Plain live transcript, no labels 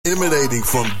Emanating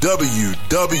from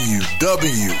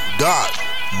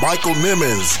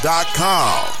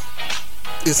www.michaelnimmons.com.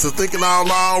 It's the Thinking Out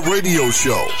Loud radio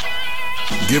show,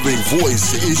 giving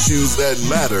voice to issues that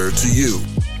matter to you.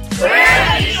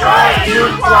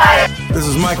 This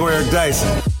is Michael Eric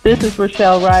Dyson. This is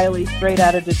Rochelle Riley, straight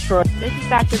out of Detroit. This is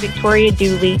Dr. Victoria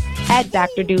Dooley at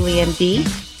Dr. Dooley MD.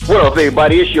 What up,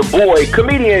 everybody? It's your boy,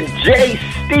 comedian Jay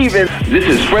Stevens. This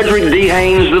is Frederick D.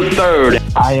 Haynes III.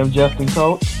 I am Justin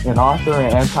Coates, an author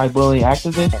and anti-bullying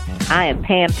activist. I am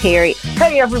Pam Perry.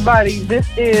 Hey, everybody. This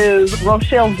is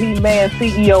Rochelle Z. Mann,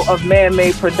 CEO of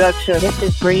Man-Made Productions. This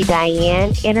is Bree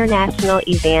Diane, international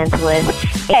evangelist.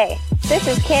 Hey, this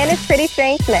is Candace Pretty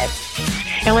Strange Smith.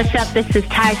 And what's up? This is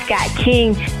Ty Scott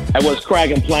King. And what's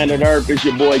cracking Planet Earth? It's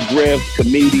your boy Griff,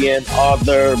 comedian,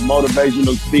 author,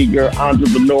 motivational speaker,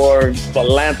 entrepreneur,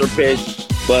 philanthropist,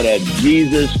 but a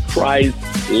Jesus Christ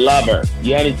lover.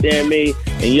 You understand me?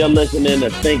 And you're listening to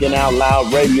Thinking Out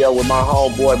Loud Radio with my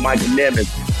homeboy Michael Nimmons.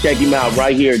 Check him out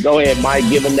right here. Go ahead, Mike.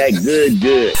 Give him that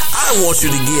good. I want you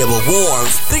to give a warm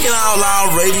Thinking Out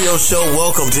Loud radio show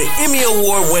welcome to Emmy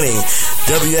Award winning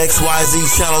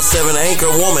WXYZ Channel 7 anchor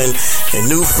woman and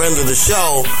new friend of the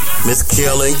show, Miss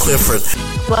Carolyn Clifford.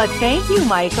 Well, thank you,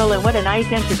 Michael, and what a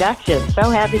nice introduction. So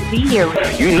happy to be here.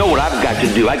 You know what I've got to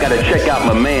do. I got to check out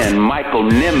my man, Michael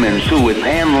Nimmons, who is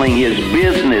handling his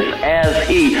business as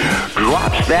he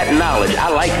drops that knowledge. I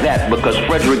like that because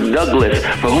Frederick Douglass,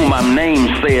 for whom I'm named,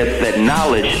 says that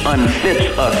knowledge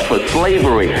unfits us for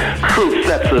slavery. Truth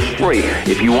sets us free.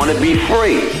 If you want to be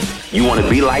free, you want to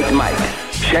be like Mike.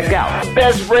 Check out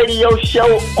best radio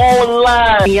show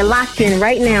online. You're locked in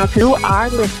right now to our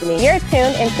listening. You're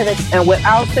tuned into the... And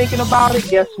without thinking about it,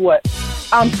 guess what?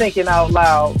 I'm thinking out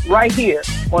loud right here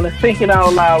on the Thinking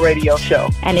Out Loud radio show.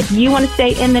 And if you want to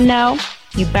stay in the know,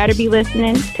 you better be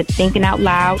listening to Thinking Out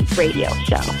Loud radio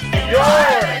show.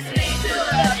 You're listening to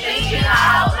the Thinking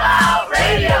Out Loud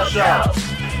radio show.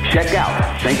 Check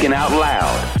out Thinking Out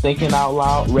Loud. Thinking Out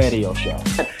Loud radio show.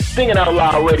 Thinking Out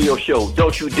Loud radio show.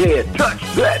 Don't you dare touch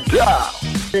that dial.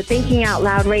 The Thinking Out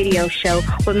Loud radio show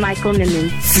with Michael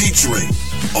Nimmons. Featuring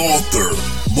author,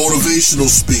 motivational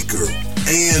speaker,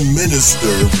 and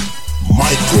minister,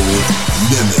 Michael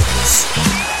Nimmons.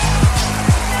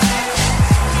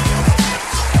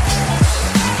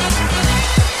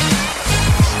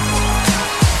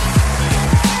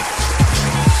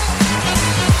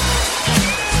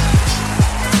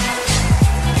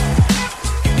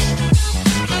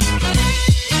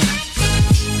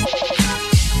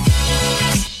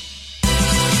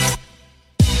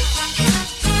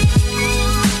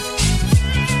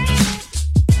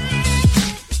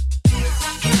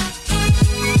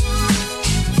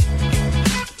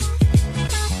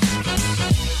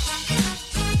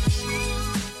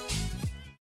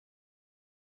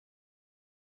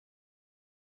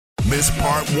 Missed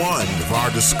part one of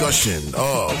our discussion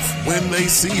of When They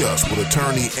See Us with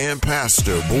attorney and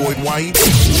pastor Boyd White.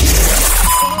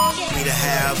 Me to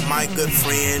have my good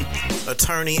friend,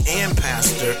 attorney and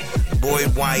pastor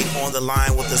Boyd White on the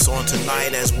line with us on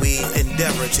tonight as we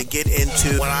endeavor to get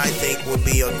into what I think would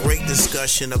be a great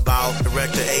discussion about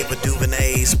director Ava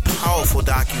DuVernay's powerful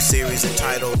docuseries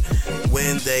entitled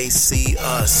When They See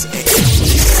Us.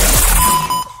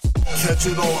 Catch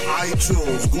it on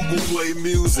iTunes, Google Play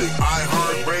Music,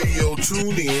 iHeartRadio,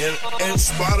 TuneIn, and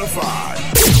Spotify.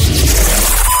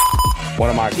 One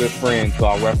of my good friends who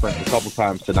I'll reference a couple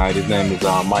times tonight, his name is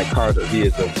Mike Carter. He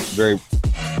is a very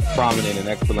prominent and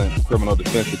excellent criminal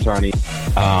defense attorney.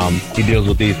 He deals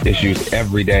with these issues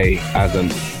every day as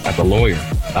a lawyer.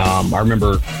 I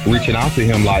remember reaching out to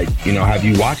him like, have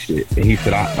you watched it? And he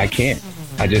said, I can't.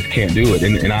 I just can't do it.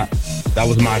 And that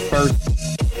was my first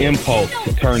impulse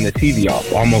to turn the TV off,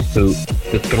 almost to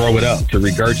throw it up, to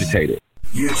regurgitate it.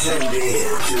 You're tuned in to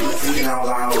the Thinking Out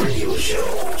Loud radio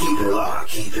show. Keep it locked,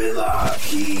 keep it locked,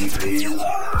 keep it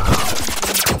locked.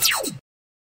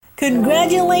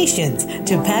 Congratulations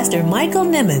to Pastor Michael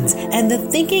Nimmons and the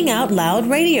Thinking Out Loud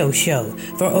radio show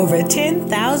for over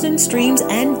 10,000 streams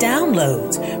and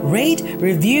downloads. Rate,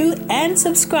 review, and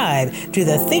subscribe to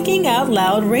the Thinking Out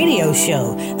Loud radio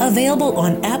show. Available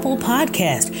on Apple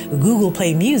Podcast, Google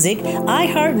Play Music,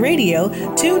 iHeartRadio,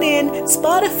 TuneIn,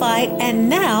 Spotify, and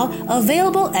now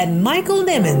available at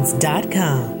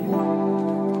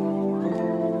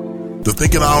michaelnimmons.com. The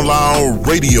Thinking Out Loud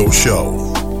radio show,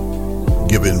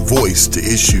 giving voice to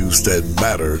issues that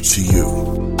matter to you.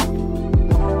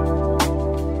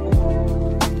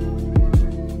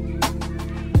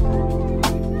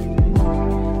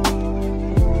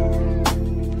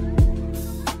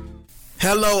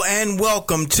 Hello and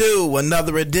welcome to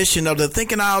another edition of the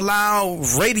Thinking Out Loud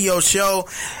radio show.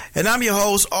 And I'm your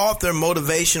host, author,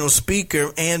 motivational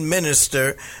speaker, and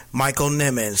minister, Michael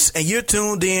Nimmons. And you're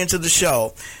tuned in to the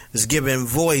show that's giving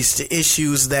voice to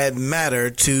issues that matter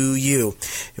to you.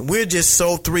 And we're just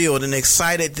so thrilled and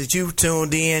excited that you've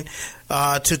tuned in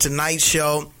to tonight's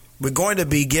show. We're going to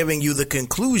be giving you the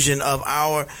conclusion of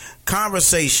our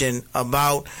conversation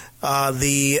about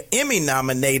the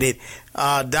Emmy-nominated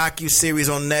docuseries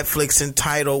on Netflix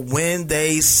entitled When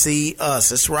They See Us.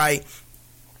 That's right.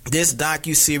 This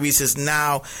docuseries has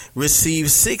now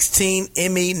received 16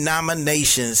 Emmy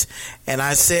nominations. And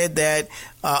I said that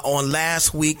on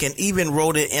last week and even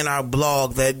wrote it in our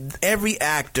blog that every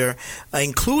actor,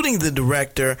 including the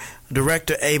director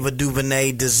Ava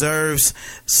DuVernay, deserves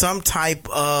some type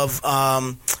of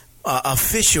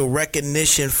official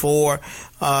recognition for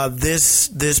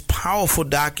this powerful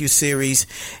docuseries,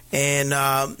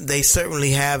 and they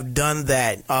certainly have done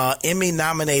that. Emmy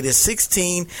nominated,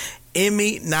 16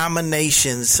 Emmy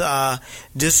nominations,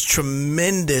 just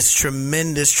tremendous,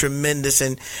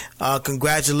 and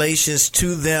congratulations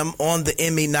to them on the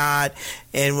Emmy nod.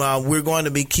 And we're going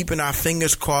to be keeping our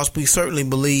fingers crossed. We certainly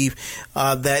believe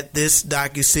that this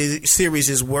docuseries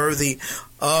is worthy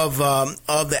of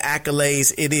the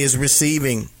accolades it is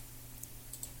receiving.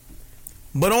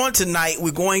 But on tonight,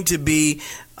 we're going to be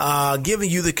giving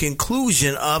you the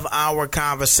conclusion of our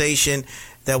conversation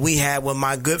that we had with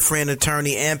my good friend,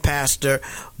 attorney, and pastor,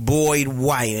 Boyd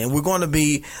White. And we're going to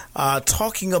be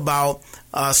talking about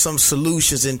some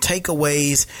solutions and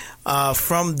takeaways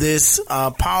from this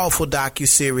powerful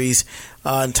docuseries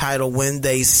entitled When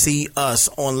They See Us.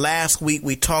 On last week,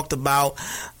 we talked about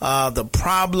the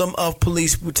problem of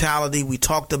police brutality. We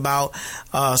talked about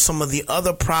some of the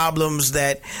other problems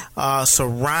that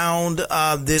surround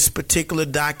this particular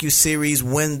docuseries,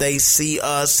 When They See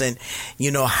Us, and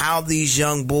how these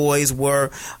young boys were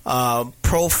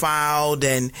profiled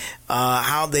and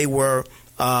how they were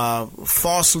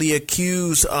falsely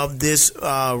accused of this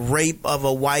rape of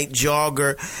a white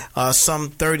jogger some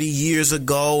 30 years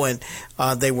ago, and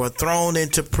they were thrown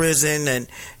into prison. And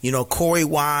Corey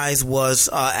Wise was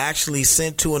actually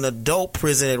sent to an adult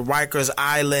prison at Rikers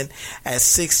Island at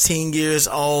 16 years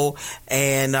old,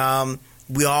 and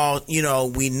we all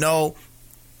we know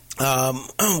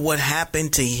what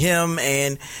happened to him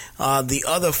and the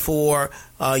other four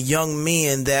young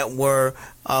men that were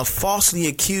falsely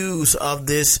accused of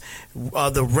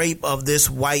the rape of this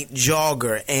white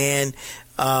jogger. And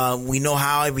we know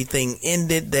how everything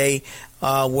ended. They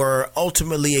were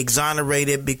ultimately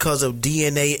exonerated because of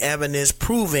DNA evidence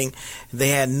proving they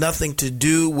had nothing to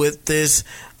do with this,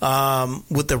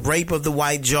 with the rape of the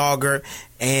white jogger.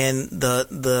 And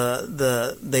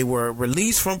they were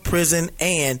released from prison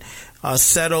and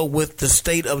settled with the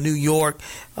state of New York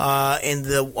in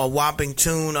the whopping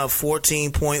tune of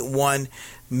 $14.1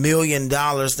 million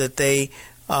that they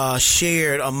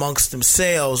shared amongst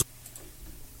themselves.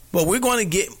 But we're going to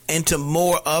get into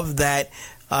more of that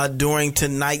during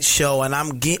tonight's show, and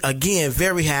I'm again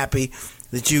very happy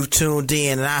that you've tuned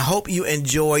in, and I hope you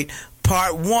enjoyed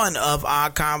part one of our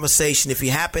conversation. If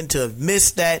you happen to have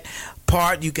missed that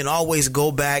part, you can always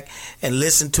go back and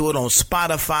listen to it on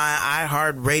Spotify,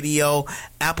 iHeartRadio,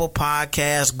 Apple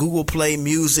Podcasts, Google Play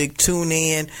Music,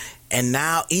 TuneIn, and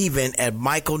now even at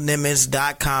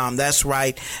michaelnimmons.com. That's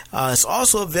right. It's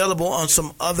also available on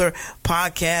some other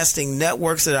podcasting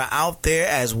networks that are out there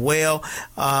as well.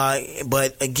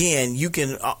 But again, you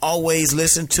can always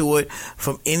listen to it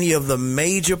from any of the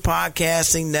major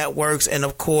podcasting networks, and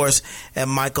of course at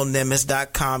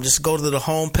michaelnimmons.com. Just go to the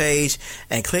homepage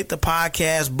and click the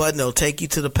podcast button. It'll take you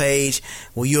to the page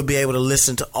where you'll be able to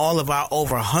listen to all of our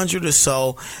over 100 or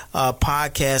so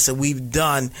podcasts that we've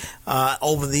done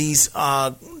over these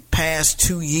past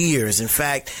 2 years. In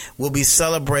fact, we'll be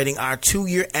celebrating our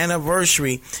 2-year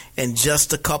anniversary in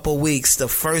just a couple weeks, the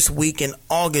first week in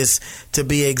August to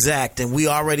be exact. And we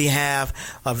already have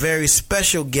a very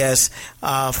special guest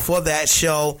for that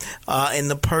show in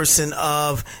the person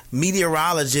of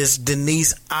meteorologist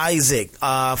Denise Isaac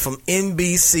from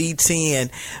NBC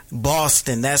 10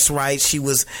 Boston. That's right. She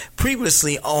was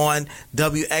previously on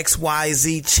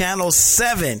WXYZ Channel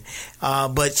 7,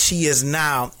 but she is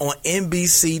now on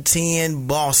NBC 10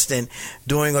 Boston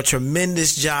doing a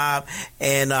tremendous job,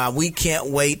 and we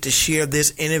can't wait to share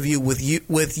this interview with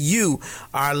you,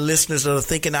 our listeners of the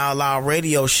Thinking Out Loud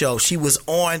radio show. She was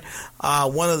on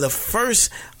one of the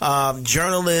first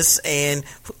journalists and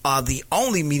the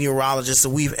only meteorologist that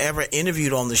we've ever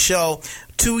interviewed on the show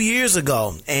 2 years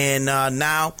ago, and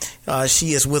now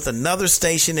she is with another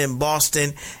station in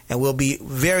Boston, and we'll be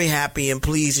very happy and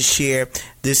pleased to share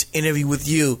this interview with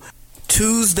you.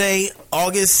 Tuesday,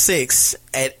 August 6th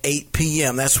at 8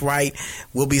 p.m. That's right.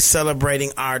 We'll be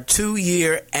celebrating our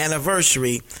 2-year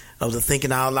anniversary of the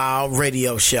Thinking Out Loud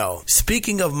radio show.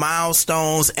 Speaking of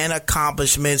milestones and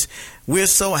accomplishments, we're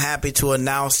so happy to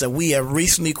announce that we have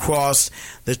recently crossed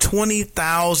the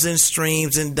 20,000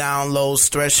 streams and downloads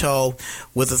threshold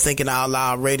with the Thinking Out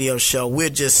Loud radio show. We're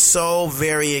just so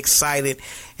very excited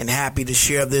and happy to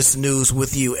share this news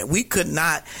with you. And we could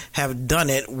not have done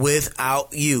it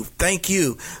without you. Thank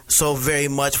you so very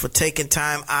much for taking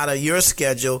time out of your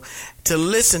schedule to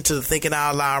listen to the Thinking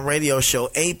Out Loud radio show.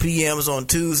 8 p.m. on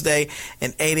Tuesday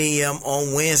and 8 a.m.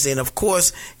 on Wednesday. And of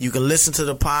course, you can listen to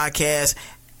the podcast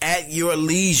at your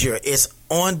leisure. It's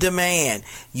on demand.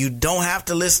 You don't have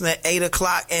to listen at 8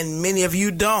 o'clock, and many of you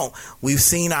don't. We've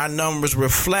seen our numbers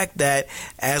reflect that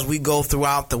as we go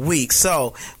throughout the week.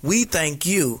 So we thank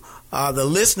you, the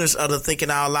listeners of the Thinking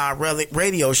Out Loud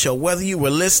radio show, whether you were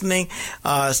listening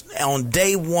on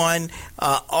day one,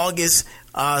 August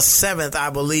 7th,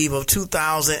 I believe, of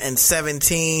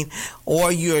 2017,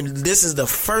 or this is the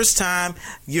first time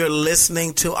you're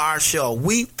listening to our show.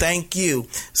 We thank you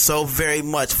so very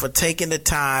much for taking the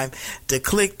time to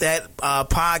click that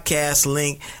podcast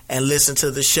link and listen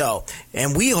to the show.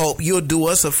 And we hope you'll do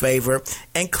us a favor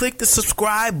and click the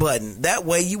subscribe button. That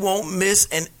way you won't miss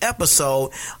an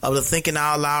episode of the Thinking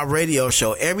Out Loud radio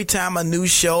show. Every time a new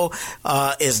show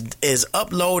is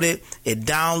uploaded, it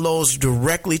downloads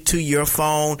directly to your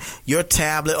phone, your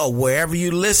tablet, or wherever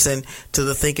you listen to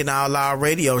the Thinking Out Loud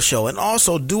radio show. And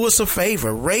also do us a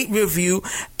favor, rate, review,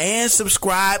 and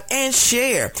subscribe, and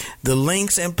share the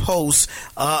links and posts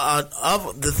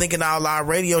of the Thinking Out Loud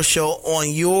radio show on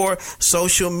your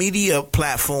social media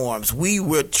platforms. We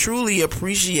would truly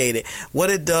appreciate it. What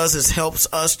it does is helps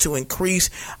us to increase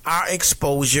our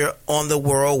exposure on the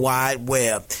World Wide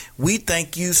Web. We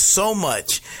thank you so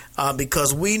much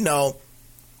because we know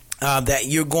that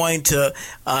you're going to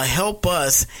help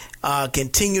us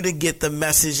continue to get the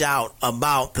message out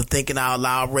about the Thinking Out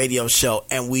Loud radio show.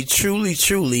 And we truly,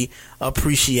 truly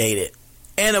appreciate it.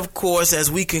 And of course, as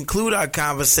we conclude our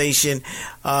conversation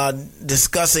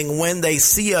discussing when they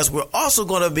see us, we're also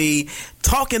going to be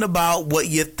talking about what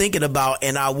you're thinking about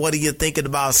in our What Are You Thinking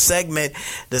About segment,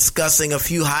 discussing a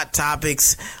few hot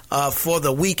topics for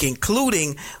the week,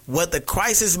 including what the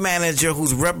crisis manager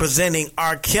who's representing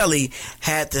R. Kelly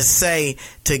had to say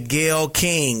to Gayle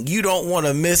King. You don't want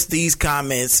to miss these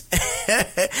comments.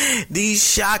 These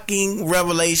shocking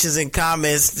revelations and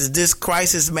comments that this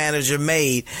crisis manager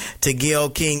made to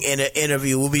Gayle King in an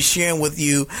interview. We'll be sharing with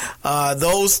you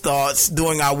those thoughts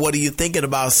during our What Are You Thinking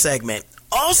About segment.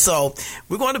 Also,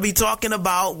 we're going to be talking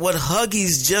about what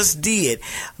Huggies just did.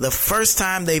 The first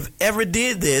time they've ever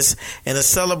did this in a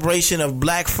celebration of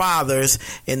Black fathers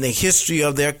in the history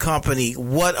of their company.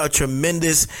 What a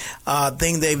tremendous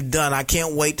thing they've done. I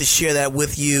can't wait to share that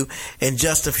with you in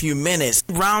just a few minutes.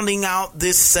 Rounding out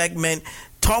this segment,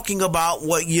 talking about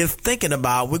what you're thinking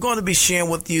about, we're going to be sharing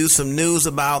with you some news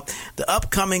about the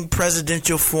upcoming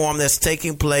presidential forum that's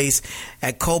taking place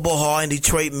at Cobo Hall in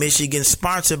Detroit, Michigan,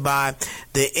 sponsored by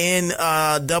the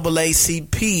NAACP.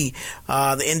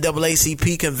 The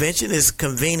NAACP convention is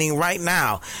convening right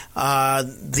now,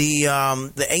 the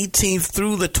 18th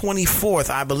through the 24th,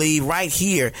 I believe, right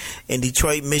here in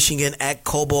Detroit, Michigan at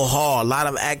Cobo Hall. A lot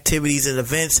of activities and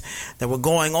events that were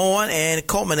going on and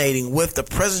culminating with the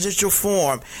presidential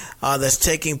forum that's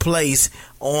taking place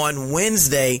on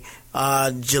Wednesday,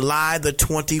 July the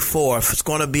 24th. It's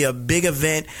going to be a big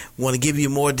event. We want to give you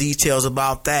more details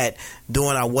about that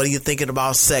during our What Are You Thinking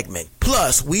About segment.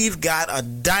 Plus, we've got a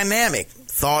dynamic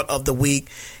thought of the week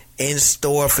in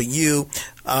store for you.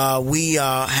 We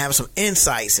have some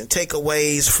insights and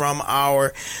takeaways from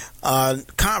our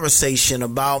conversation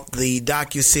about the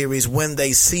docuseries When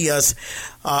They See Us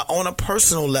on a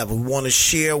personal level. We want to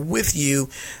share with you,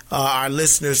 our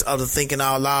listeners of the Thinking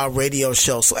Out Loud radio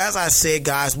show. So as I said,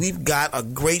 guys, we've got a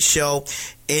great show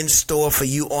in store for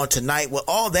you on tonight. With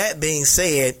all that being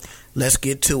said, let's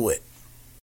get to it.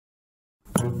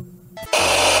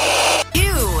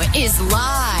 You is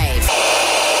live.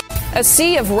 A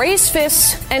sea of raised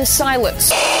fists and silence.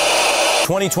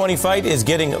 2020 fight is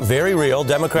getting very real.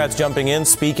 Democrats jumping in,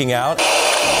 speaking out.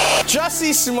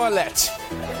 Jussie Smollett.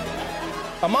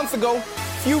 A month ago,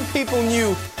 few people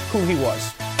knew who he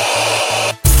was.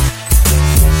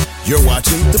 You're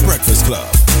watching The Breakfast Club.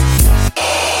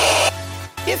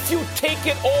 If you take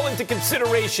it all into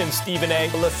consideration, Stephen A.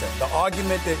 Listen, the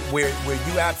argument that where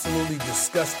you absolutely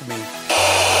disgust me.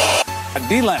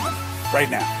 D. Lemon, right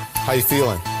now. How you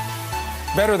feeling?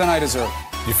 Better than I deserve.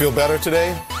 You feel better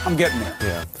today? I'm getting there.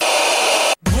 Yeah.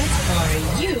 What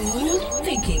are you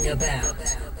thinking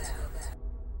about?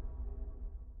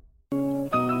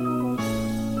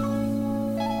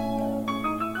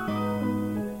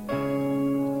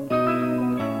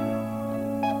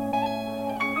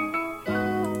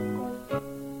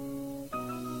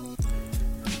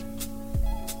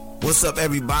 What's up,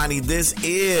 everybody? This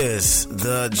is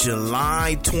the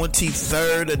July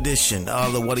 23rd edition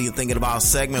of the What Are You Thinking About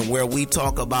segment, where we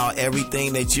talk about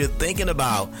everything that you're thinking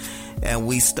about. And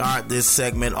we start this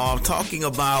segment off talking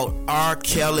about R.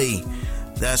 Kelly.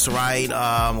 That's right.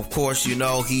 Of course, you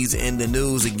know, he's in the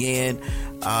news again.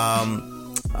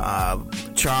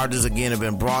 Charges again have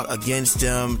been brought against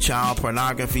him, child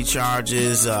pornography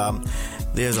charges.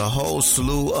 There's a whole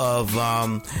slew of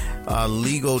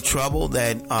legal trouble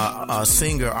that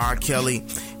singer R. Kelly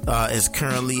is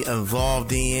currently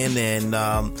involved in,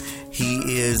 and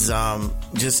he is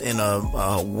just in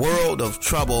a world of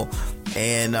trouble.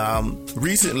 And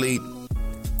recently,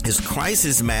 his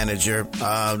crisis manager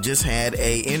just had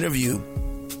a interview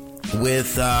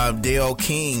with Dale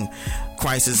King,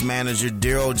 crisis manager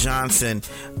Daryl Johnson,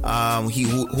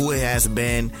 who has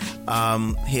been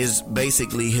his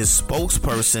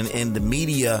spokesperson in the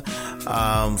media,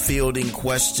 fielding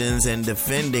questions and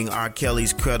defending R.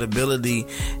 Kelly's credibility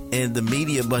in the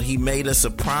media. But he made a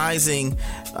surprising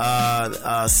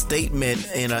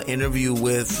statement in an interview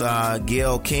with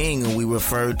Gayle King, who we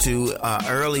referred to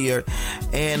earlier,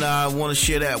 and I want to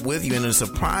share that with you. In a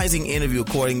surprising interview,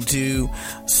 according to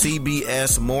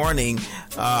CBS Morning,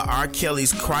 R.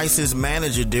 Kelly's crisis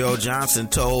manager Daryl Johnson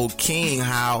told King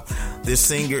how the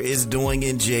singer is doing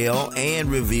in jail and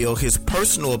revealed his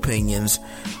personal opinions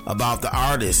about the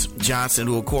artist. Johnson,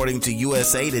 who according to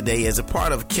USA Today is a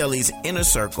part of Kelly's inner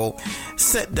circle,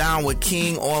 sat down with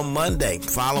King on Monday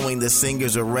following the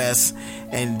singer's arrest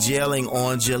and jailing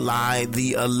on July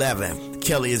the 11th.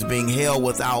 Kelly is being held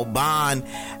without bond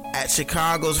at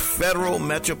Chicago's Federal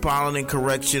Metropolitan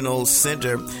Correctional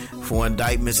Center for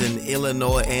indictments in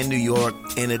Illinois and New York.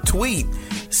 In a tweet,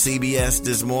 CBS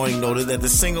this morning noted that the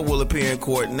singer will appear in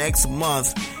court next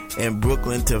month in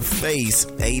Brooklyn to face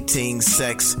 18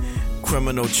 sex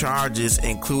criminal charges,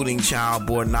 including child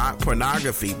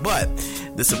pornography. But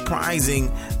the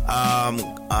surprising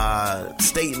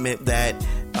statement that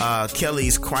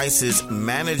Kelly's crisis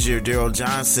manager Daryl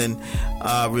Johnson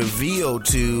revealed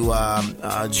to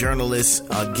journalist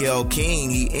Gayle King,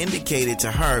 he indicated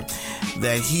to her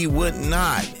that he would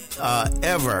not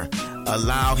ever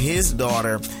allow his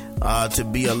daughter to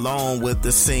be alone with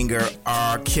the singer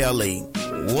R. Kelly.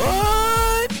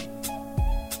 What?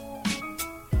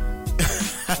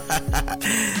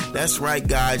 That's right,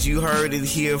 guys. You heard it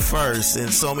here first. In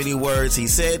so many words, he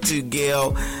said to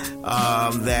Gayle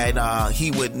that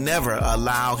he would never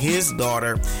allow his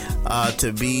daughter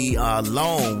to be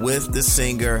alone with the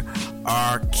singer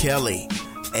R. Kelly.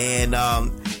 And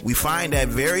we find that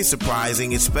very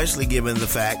surprising, especially given the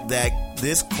fact that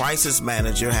this crisis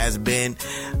manager has been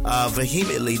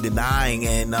vehemently denying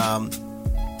and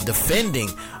defending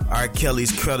R.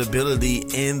 Kelly's credibility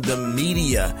in the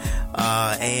media.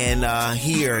 And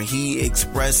here he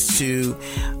expressed to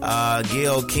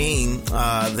Gayle King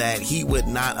that he would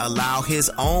not allow his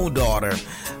own daughter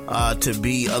to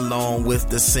be alone with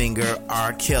the singer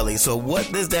R. Kelly. So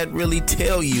what does that really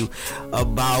tell you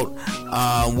about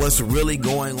what's really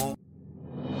going on?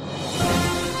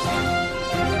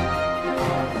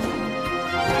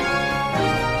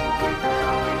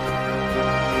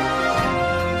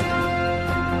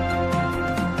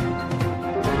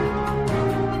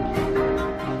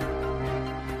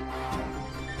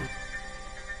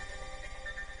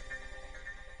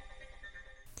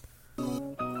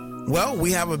 Well,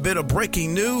 we have a bit of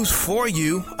breaking news for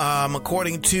you.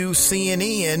 According to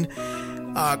CNN,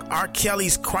 R.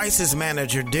 Kelly's crisis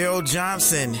manager, Daryl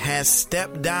Johnson, has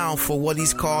stepped down for what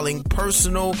he's calling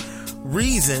personal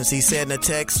reasons, he said in a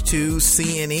text to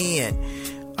CNN.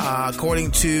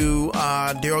 According to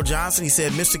Daryl Johnson, he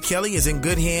said, Mr. Kelly is in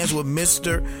good hands with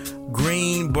Mr.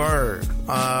 Greenberg.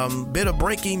 Bit of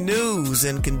breaking news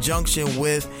in conjunction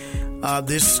with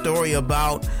this story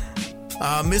about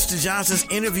Mr. Johnson's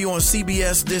interview on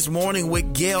CBS this morning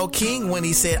with Gayle King, when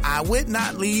he said, I would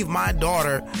not leave my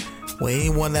daughter with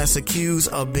anyone that's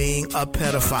accused of being a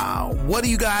pedophile. What do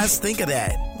you guys think of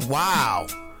that? Wow.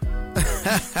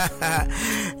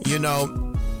 You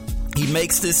know, he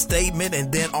makes this statement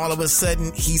and then all of a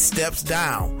sudden he steps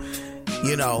down.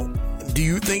 You know, do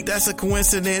you think that's a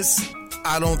coincidence?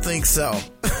 I don't think so.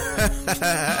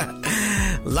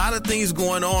 A lot of things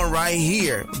going on right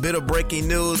here. A bit of breaking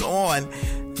news on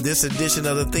this edition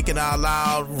of the Thinking Out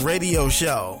Loud radio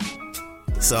show.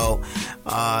 So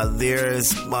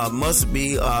there's must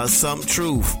be some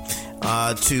truth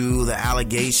to the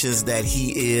allegations that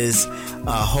he is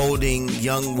holding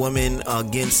young women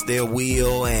against their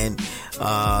will and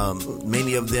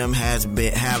Many of them have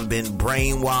been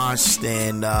brainwashed,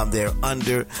 and they're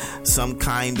under some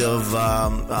kind of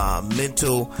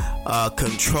mental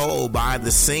control by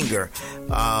the singer.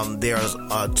 There's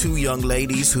 2 young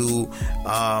ladies who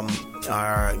are,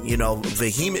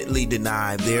 vehemently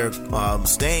denied they're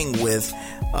staying with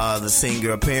the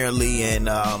singer apparently, and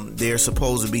they're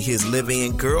supposed to be his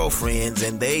live-in girlfriends,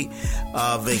 and they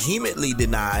vehemently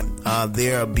deny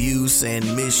their abuse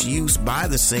and misuse by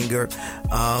the singer,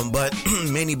 but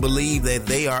many believe that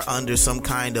they are under some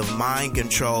kind of mind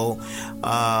control,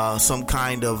 some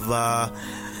kind of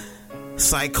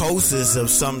psychosis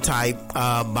of some type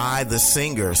by the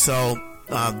singer. So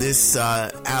this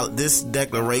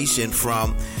declaration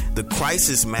from the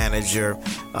crisis manager,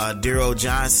 Daryl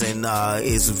Johnson,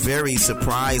 is very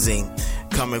surprising,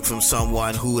 coming from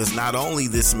someone who is not only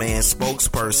this man's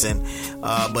spokesperson,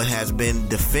 but has been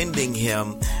defending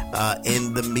him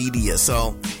in the media.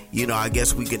 So, I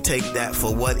guess we can take that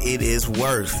for what it is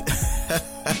worth.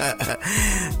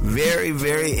 Very,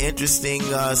 very interesting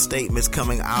statements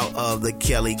coming out of the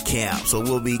Kelly camp. So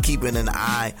we'll be keeping an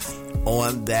eye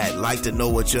on that. Like to know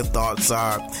what your thoughts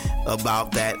are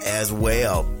about that as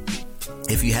well.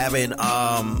 If you haven't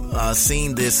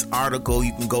seen this article,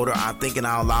 you can go to our Thinking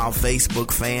Out Loud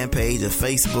Facebook fan page at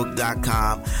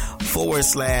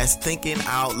facebook.com/Thinking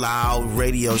Out Loud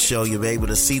Radio Show. You'll be able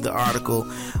to see the article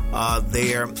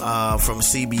there from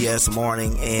CBS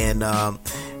Morning and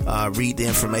read the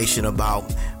information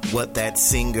about what that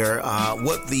singer,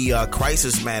 what the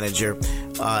crisis manager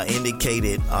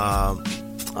indicated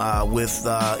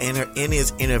in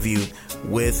his interview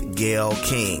with Gayle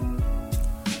King.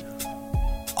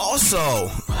 Also,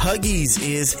 Huggies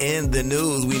is in the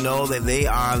news. We know that they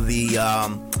are the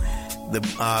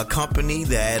company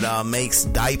that makes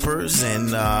diapers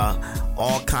and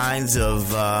all kinds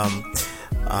of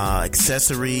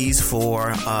accessories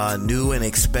for new and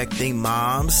expecting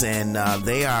moms, and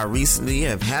they are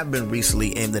have been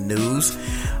recently in the news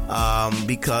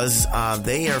because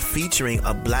they are featuring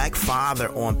a black father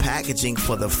on packaging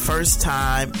for the first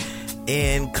time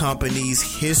in company's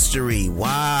history.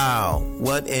 Wow,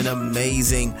 what an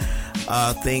amazing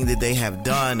thing that they have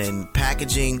done. And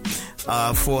packaging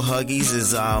for Huggies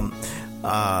is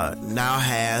now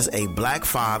has a black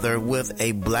father with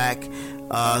a black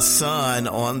son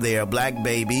on there, black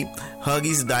baby.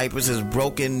 Huggies Diapers has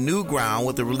broken new ground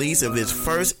with the release of its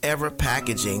first ever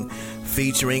packaging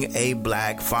featuring a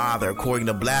black father. According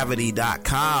to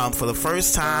Blavity.com, for the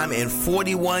first time in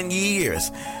 41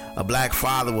 years, a black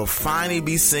father will finally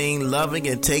be seen loving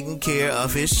and taking care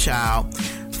of his child,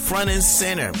 front and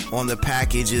center on the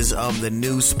packages of the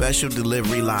new special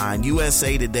delivery line.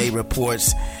 USA Today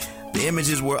reports the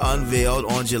images were unveiled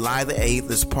on July the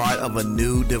 8th as part of a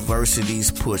new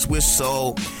diversities push. We're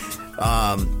so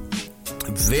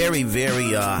very,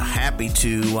 very happy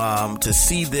to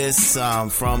see this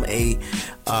from a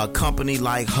company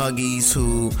like Huggies,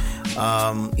 who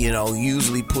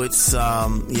usually puts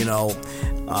white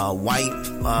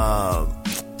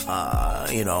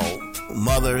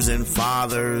mothers and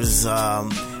fathers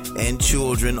and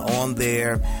children on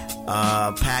their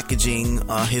packaging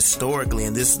historically,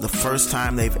 and this is the first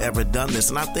time they've ever done this.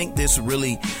 And I think this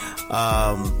really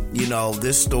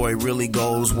this story really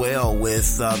goes well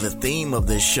with the theme of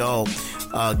this show,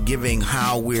 giving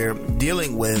how we're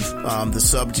dealing with the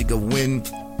subject of when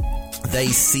they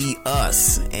see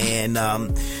us. And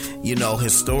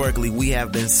historically we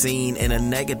have been seen in a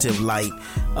negative light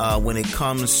when it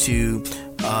comes to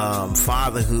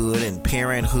fatherhood and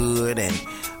parenthood and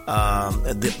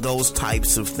those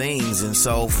types of things. And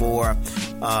so for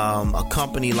a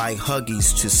company like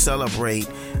Huggies to celebrate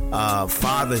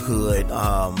fatherhood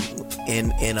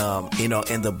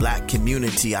in the black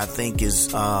community, I think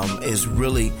is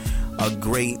really a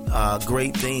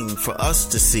great thing for us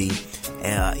to see,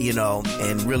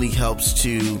 and really helps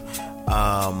to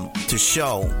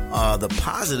show the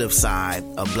positive side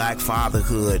of black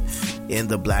fatherhood in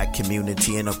the black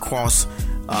community and across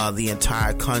the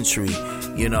entire country.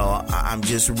 I'm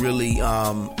just really,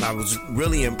 I was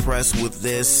really impressed with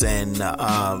this, and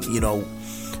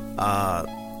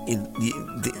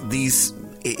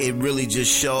it really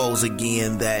just shows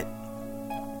again that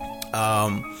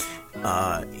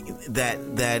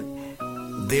that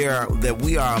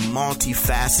we are a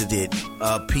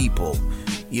multifaceted people.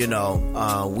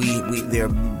 There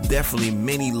are definitely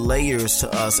many layers to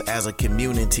us as a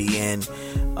community, and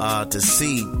to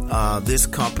see this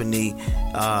company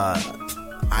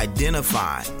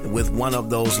identify with one of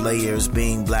those layers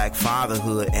being black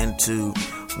fatherhood, and to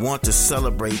want to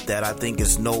celebrate that, I think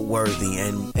is noteworthy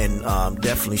and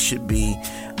definitely should be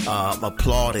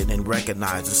applauded and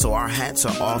recognized. And so our hats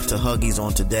are off to Huggies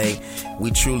on today.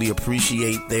 We truly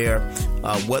appreciate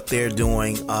what they're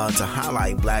doing to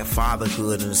highlight Black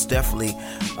fatherhood, and it's definitely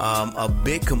a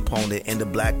big component in the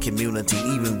Black community,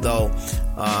 even though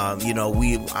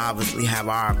we obviously have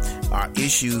our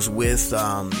issues with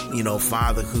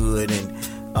fatherhood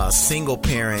and single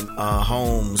parent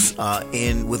homes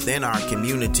within our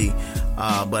community,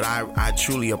 but I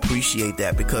truly appreciate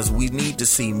that, because we need to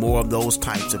see more of those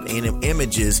types of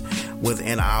images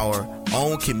within our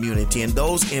own community, and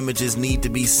those images need to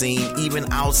be seen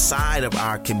even outside of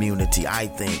our community. I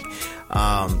think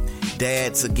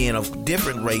dads, again, of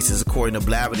different races, according to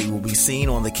Blavity, will be seen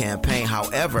on the campaign.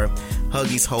 However,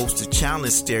 Huggies hopes to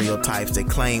challenge stereotypes that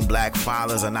claim Black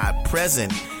fathers are not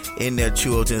present in their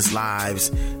children's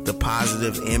lives. The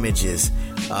positive images.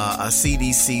 A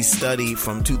CDC study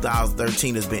from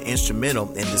 2013 has been instrumental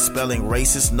in dispelling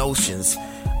racist notions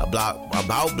about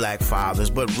Black fathers,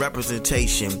 but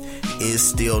representation is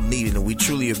still needed, and we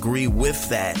truly agree with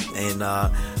that. And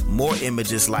more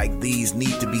images like these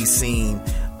need to be seen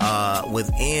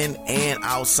within and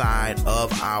outside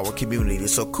of our community.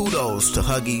 So kudos to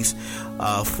Huggies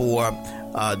for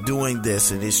doing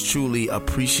this, and it's truly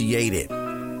appreciated.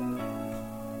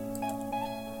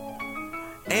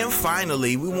 And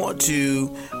finally, we want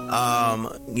to,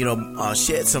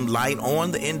 shed some light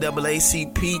on the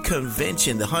NAACP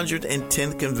convention. The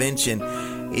 110th convention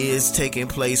is taking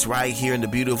place right here in the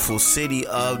beautiful city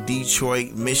of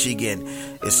Detroit, Michigan.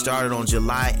 It started on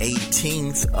July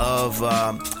 18th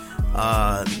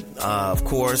of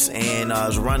course, and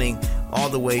is running all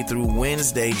the way through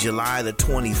Wednesday, July the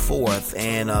 24th.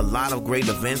 And a lot of great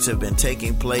events have been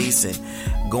taking place and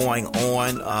going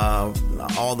on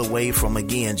all the way from,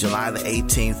 again, July the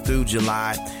 18th through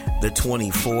July the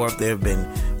 24th. There have been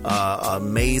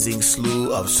amazing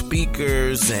slew of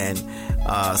speakers and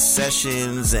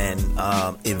sessions and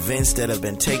events that have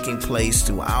been taking place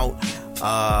throughout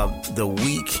the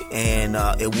week, and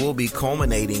it will be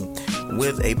culminating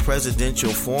with a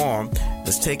presidential forum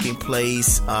that's taking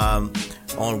place on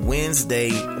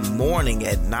Wednesday morning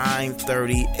at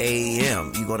 9:30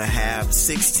 a.m. You're going to have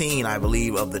 16, I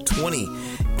believe, of the 20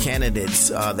 candidates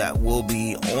that will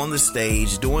be on the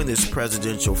stage during this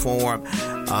presidential forum.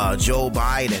 Joe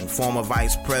Biden, former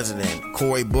Vice President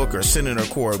Cory Booker, Senator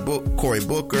Cory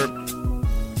Booker,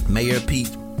 Mayor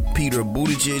Peter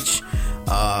Buttigieg,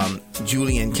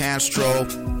 Julian Castro,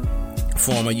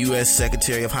 former U.S.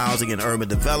 Secretary of Housing and Urban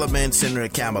Development, Senator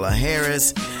Kamala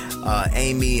Harris,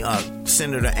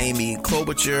 Senator Amy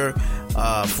Klobuchar,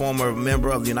 former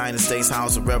member of the United States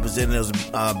House of Representatives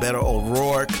Beto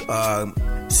O'Rourke,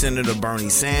 Senator Bernie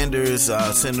Sanders,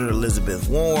 Senator Elizabeth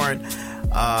Warren,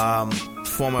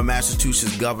 former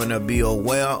Massachusetts Governor Bill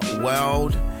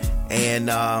Weld, and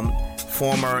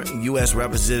former U.S.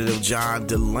 Representative John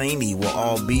Delaney will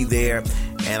all be there.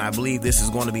 And I believe this is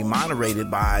going to be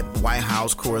moderated by White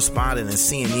House correspondent and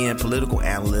CNN political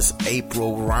analyst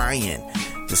April Ryan.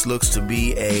 This looks to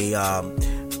be a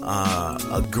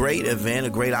great event, a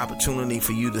great opportunity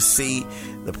for you to see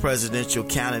the presidential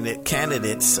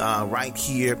candidates right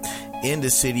here in the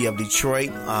city of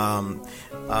Detroit.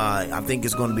 I think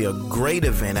it's going to be a great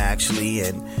event, actually,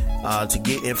 and to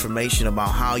get information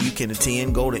about how you can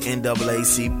attend, go to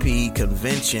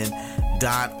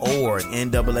NAACPconvention.org,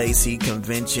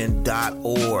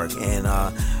 NAACconvention.org, and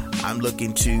I'm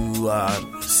looking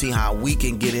to see how we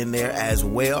can get in there as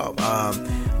well.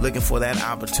 Looking for that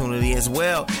opportunity, as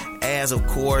well as, of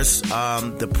course,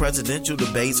 the presidential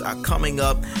debates are coming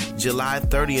up July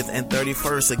 30th and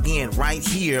 31st, again, right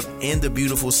here in the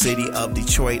beautiful city of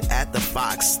Detroit at the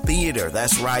Fox Theater.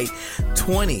 That's right.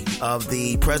 20 of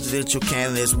the presidential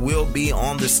candidates will be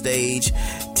on the stage,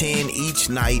 10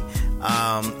 each night.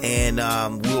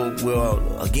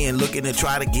 We'll again looking to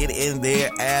try to get in there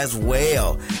as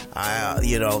well.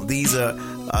 These are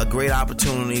great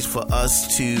opportunities for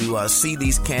us to see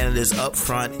these candidates up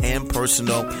front and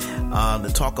personal,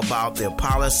 to talk about their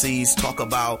policies, talk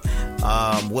about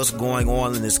what's going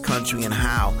on in this country and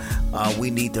how we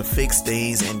need to fix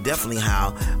things, and definitely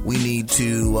how we need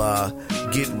to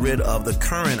get rid of the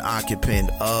current occupant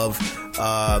of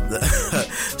the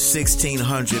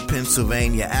 1600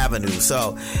 Pennsylvania Avenue.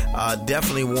 So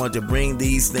definitely want to bring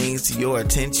these things to your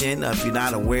attention. If you're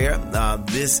not aware,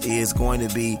 this is going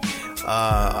to be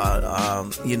a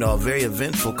very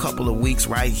eventful couple of weeks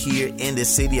right here in the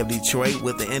city of Detroit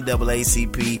with the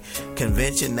NAACP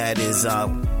convention that is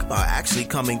actually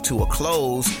coming to a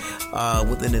close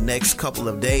within the next couple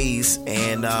of days.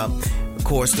 And of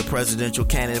course, the presidential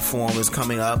candidate forum is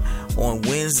coming up on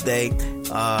Wednesday,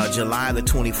 July the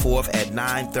 24th at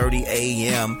 9:30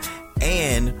 a.m.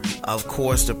 And, of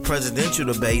course, the presidential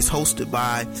debates hosted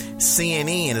by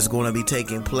CNN is going to be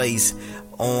taking place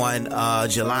on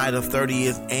July the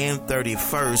 30th and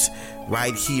 31st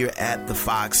right here at the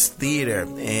Fox Theater.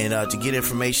 And to get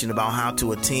information about how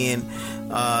to attend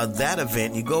that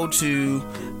event, you go to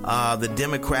the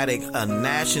Democratic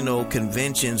National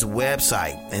Convention's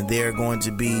website, and they're going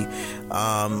to be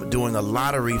doing a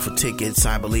lottery for tickets,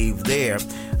 I believe, there.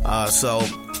 So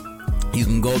you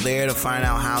can go there to find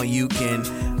out how you can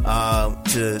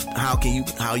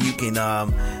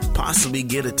possibly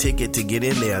get a ticket to get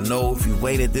in there. I know if you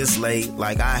waited this late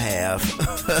like I have,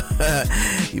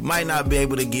 you might not be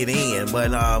able to get in,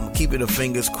 but keeping the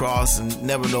fingers crossed and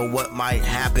never know what might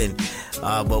happen.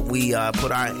 But we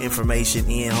put our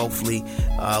information in. Hopefully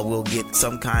we'll get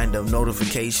some kind of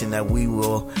notification that we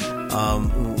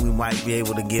might be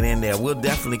able to get in there. We'll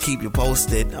definitely keep you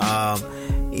posted.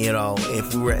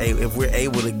 If we're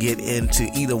able to get into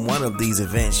either one of these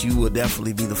events, you will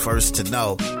definitely be the first to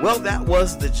know. Well, that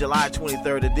was the July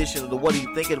 23rd edition of the What Are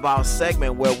You Thinking About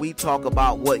segment, where we talk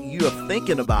about what you're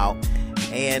thinking about.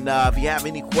 And if you have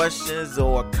any questions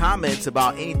or comments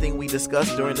about anything we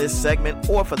discussed during this segment,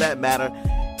 or for that matter,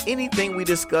 anything we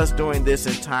discussed during this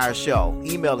entire show,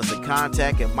 email us at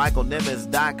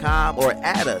contact@michaelnimmons.com or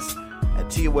add us at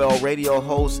TOL Radio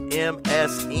Host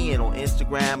MSN on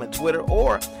Instagram and Twitter,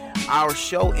 or our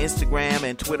show Instagram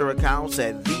and Twitter accounts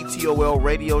at the TOL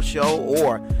Radio Show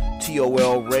or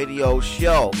TOL Radio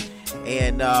Show.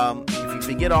 And if you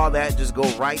forget all that, just go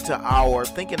right to our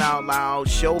Thinking Out Loud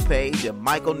show page at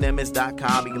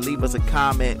michaelnimmons.com. You can leave us a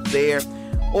comment there,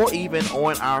 or even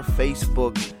on our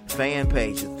Facebook fan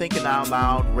page, the Thinking Out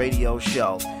Loud Radio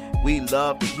Show. We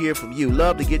love to hear from you.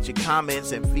 Love to get your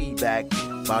comments and feedback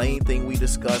about anything we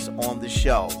discuss on the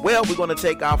show. Well, we're going to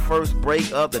take our first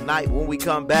break of the night. When we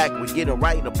come back, we're getting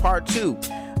right into part 2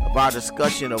 of our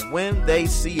discussion of When They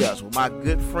See Us with my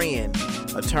good friend,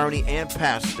 attorney and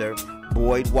pastor,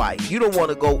 Boyd White. You don't want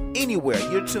to go anywhere.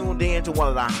 You're tuned in to one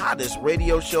of the hottest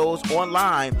radio shows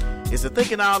online. It's the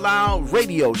Thinking Out Loud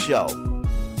Radio Show.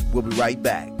 We'll be right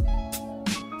back.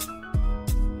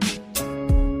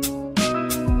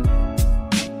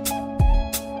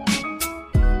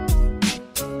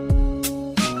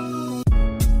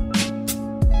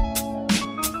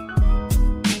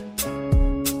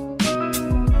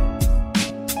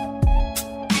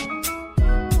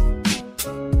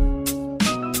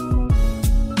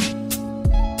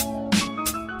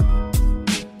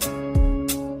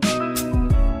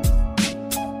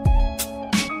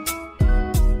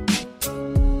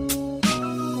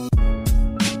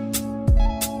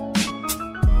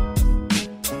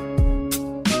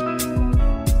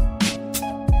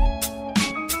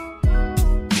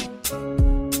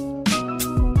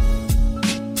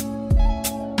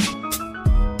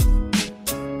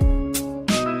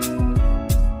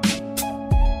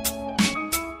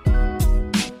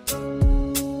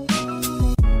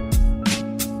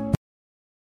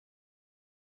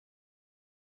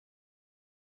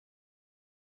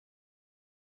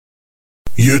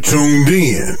 You're tuned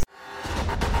in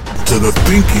to the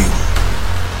Thinking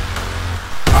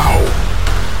Out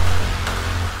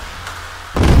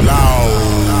Loud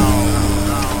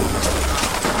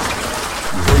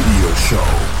Radio Show,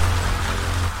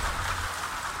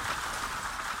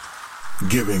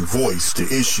 giving voice to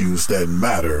issues that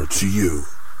matter to you.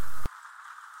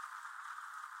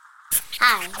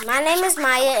 Hi, my name is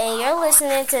Maya, and you're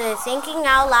listening to the Thinking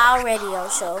Out Loud Radio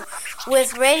Show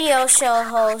with radio show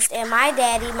host and my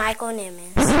daddy, Michael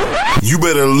Nimmons. You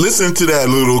better listen to that,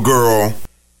 little girl.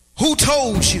 Who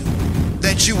told you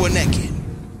that you were naked?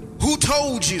 Who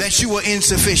told you that you were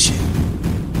insufficient?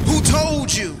 Who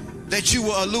told you that you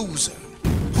were a loser?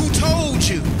 Who told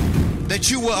you that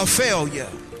you were a failure?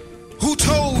 Who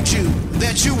told you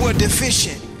that you were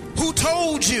deficient? Who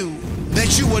told you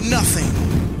that you were nothing?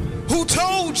 Who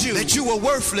told you that you were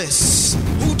worthless?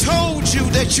 Who told you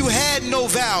that you had no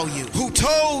value? Who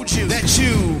told you that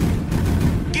you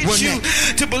were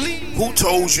naked? To believe? Who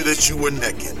told you that you were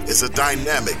naked? It's a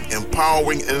dynamic,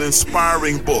 empowering, and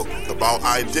inspiring book about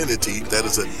identity that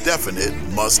is a definite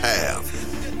must-have.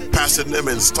 Pastor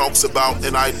Nimmons talks about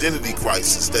an identity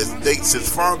crisis that dates as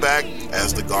far back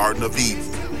as the Garden of Eden.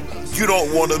 You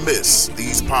don't want to miss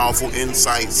these powerful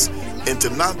insights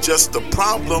into not just the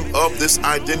problem of this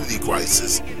identity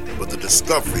crisis, but the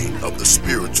discovery of the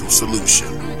spiritual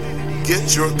solution.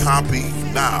 Get your copy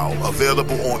now,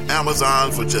 available on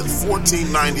Amazon for just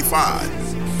 $14.95,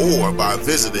 or by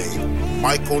visiting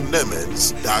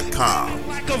MichaelNimmons.com.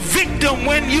 Like a victim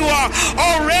when you are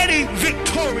already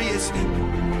victorious.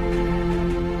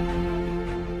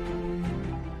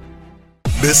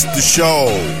 Missed the show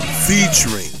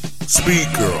featuring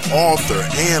speaker, author,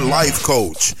 and life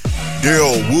coach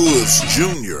Daryl Woods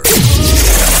Jr.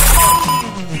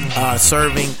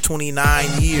 Serving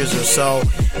 29 years or so,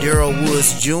 Daryl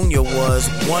Woods Jr. was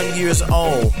 1 year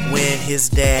old when his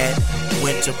dad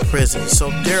went to prison.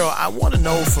 So, Daryl, I want to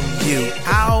know from you,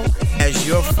 how has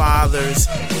your father's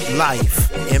life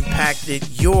impacted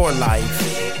your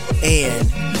life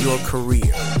and your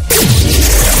career?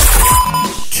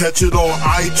 Catch it on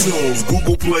iTunes,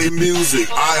 Google Play Music,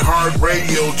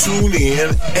 iHeartRadio, TuneIn,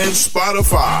 and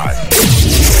Spotify.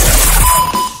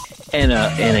 In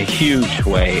a huge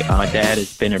way. My dad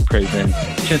has been in prison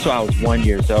since I was 1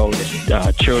 year old.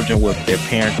 Children with their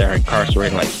parents that are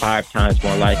incarcerated like 5 times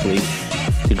more likely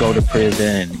to go to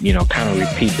prison and, kind of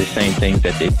repeat the same things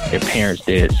that their parents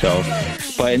did. So,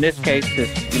 but in this case,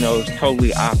 it's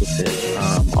totally opposite.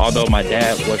 Although my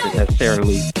dad wasn't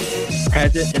necessarily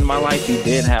present in my life, he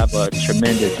did have a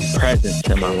tremendous presence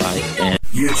in my life. And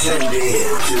you're tuned in to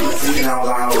the Thinking Out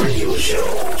Loud radio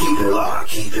show. Keep it locked,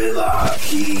 keep it locked,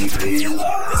 keep it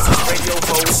locked. This is radio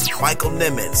host Michael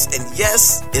Nimmons, and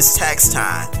yes, it's tax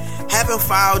time. Haven't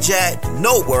filed yet?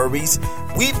 No worries.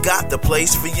 We've got the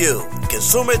place for you.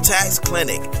 Consumer Tax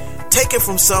Clinic. Take it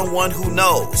from someone who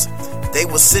knows. They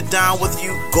will sit down with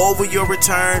you, go over your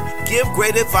return, give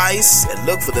great advice, and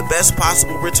look for the best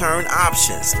possible return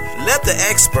options. Let the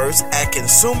experts at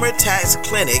Consumer Tax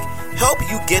Clinic help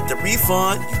you get the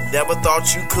refund you never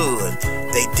thought you could.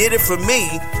 They did it for me.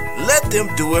 Let them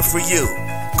do it for you.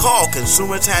 Call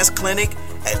Consumer Tax Clinic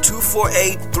at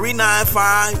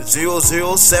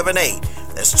 248-395-0078.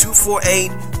 That's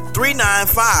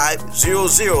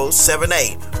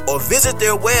 248-395-0078. Or visit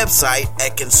their website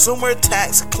at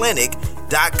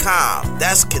consumertaxclinic.com.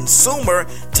 That's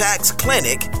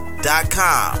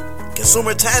consumertaxclinic.com.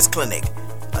 Consumer Tax Clinic,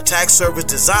 a tax service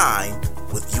designed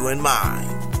with you in mind.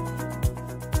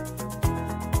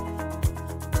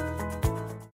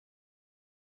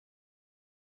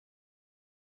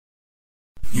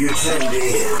 You're tuned in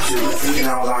to the Thinking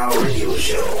Out Loud radio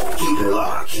show. Keep it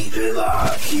locked, keep it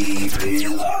locked, keep it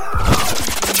locked.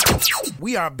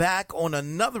 We are back on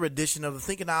another edition of the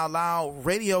Thinking Out Loud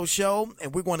radio show,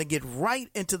 and we're going to get right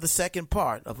into the second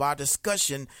part of our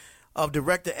discussion of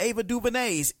director Ava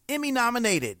DuVernay's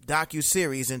Emmy-nominated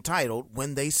docuseries entitled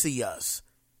When They See Us.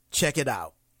 Check it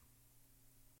out.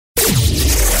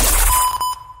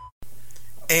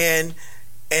 And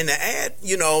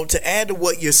to add to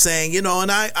what you're saying, and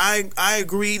I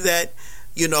agree that,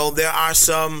 there are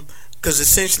some, because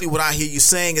essentially what I hear you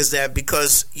saying is that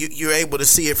because you're able to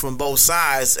see it from both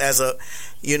sides as an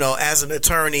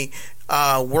attorney,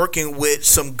 working with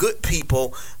some good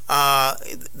people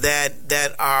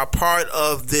that are part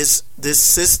of this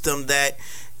system that,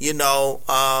 in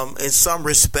some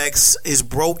respects is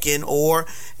broken, or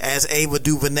as Ava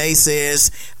DuVernay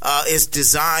says, it's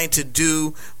designed to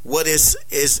do what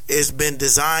it's been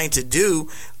designed to do.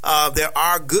 There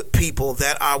are good people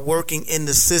that are working in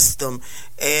the system,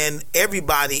 and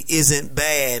everybody isn't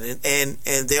bad,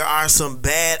 and there are some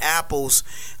bad apples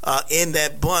in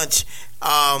that bunch.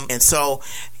 And so,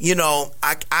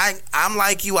 I'm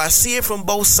like you. I see it from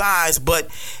both sides,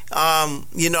 but,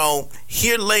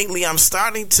 here lately I'm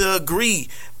starting to agree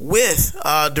with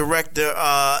Director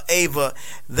Ava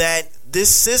that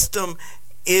this system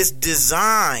is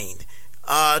designed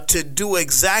to do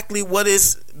exactly what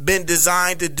it's been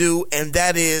designed to do, and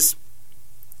that is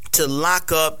to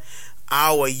lock up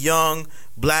our young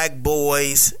black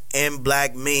boys and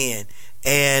black men.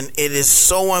 And it is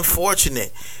so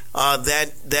unfortunate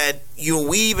that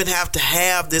we even have to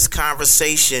have this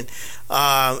conversation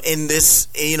in this,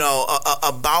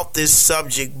 about this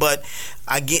subject. But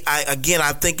I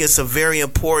think it's a very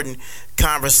important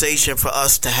conversation for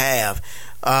us to have.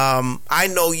 I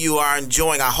know you are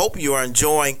enjoying, I hope you are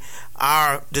enjoying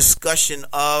our discussion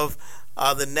of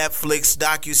the Netflix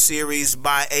docuseries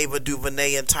by Ava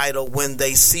DuVernay entitled When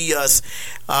They See Us.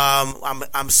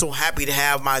 I'm so happy to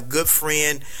have my good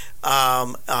friend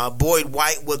Boyd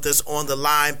White with us on the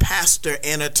line, pastor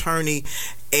and attorney.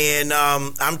 And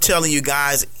I'm telling you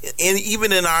guys,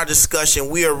 even in our discussion,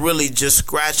 we are really just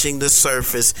scratching the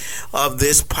surface of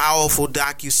this powerful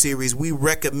docuseries. We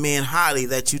recommend highly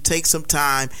that you take some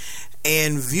time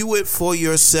and view it for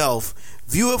yourself.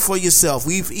 View it for yourself.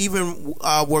 We've even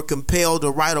were compelled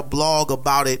to write a blog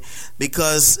about it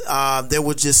because there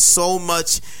was just so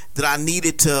much that I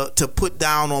needed to put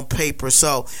down on paper.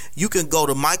 So you can go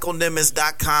to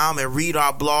michaelnimmons.com and read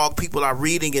our blog. People are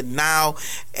reading it now,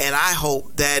 and I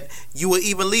hope that you will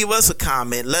even leave us a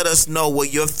comment. Let us know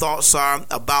what your thoughts are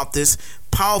about this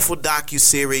powerful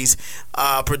docuseries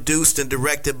produced and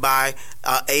directed by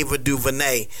Ava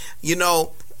DuVernay. You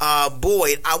know,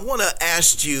 Boyd, I want to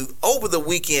ask you, over the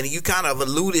weekend, you kind of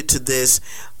alluded to this,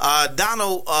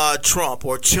 Donald Trump,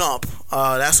 or Chump,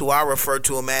 that's who I refer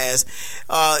to him as,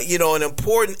 an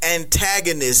important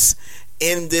antagonist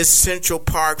in this Central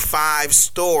Park 5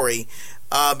 story,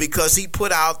 because he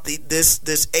put out this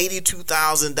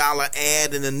 $82,000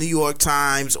 ad in the New York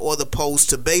Times or the Post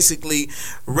to basically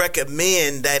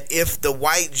recommend that if the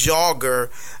white jogger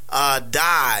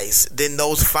dies, then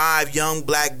those 5 young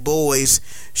black boys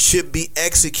should be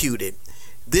executed.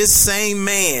 This same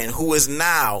man, who is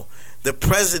now the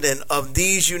president of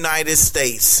these United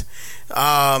States,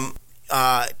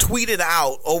 tweeted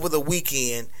out over the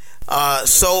weekend,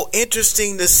 so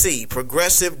interesting to see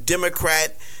progressive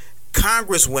Democrat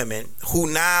congresswomen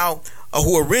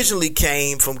who originally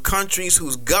came from countries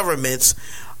whose governments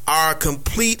are a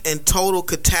complete and total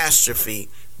catastrophe,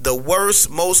 the worst,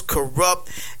 most corrupt,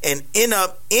 and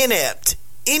inept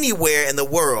anywhere in the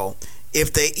world,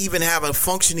 if they even have a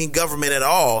functioning government at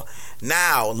all,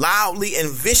 now loudly and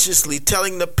viciously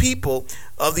telling the people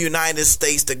of the United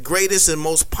States, the greatest and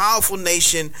most powerful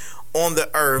nation on the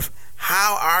earth,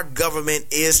 how our government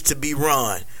is to be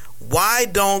run. Why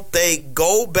don't they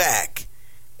go back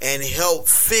and help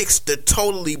fix the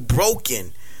totally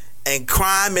broken and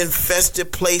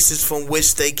crime-infested places from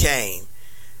which they came?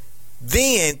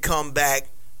 Then come back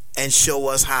and show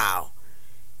us how.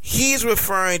 He's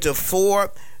referring to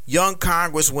 4 young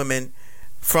congresswomen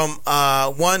from,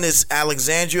 one is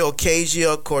Alexandria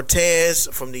Ocasio-Cortez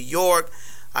from New York,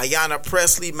 Ayanna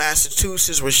Pressley,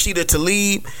 Massachusetts, Rashida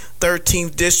Tlaib,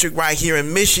 13th District right here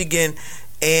in Michigan,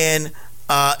 and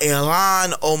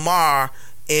Ilhan Omar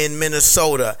in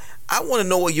Minnesota. I want to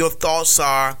know what your thoughts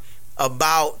are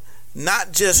about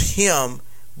not just him,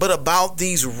 but about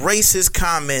these racist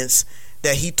comments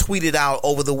that he tweeted out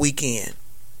over the weekend.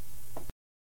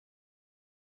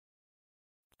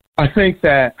 I think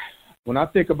that when I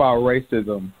think about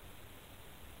racism,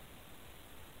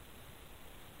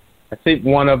 I think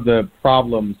one of the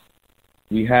problems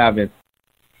we have is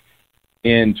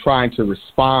in trying to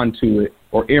respond to it,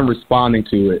 or in responding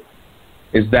to it,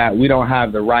 is that we don't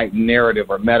have the right narrative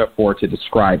or metaphor to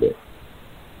describe it.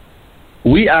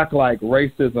 We act like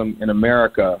racism in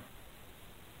America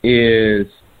is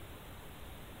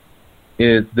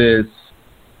this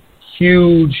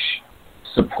huge,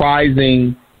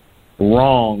 surprising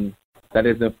wrong that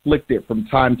is inflicted from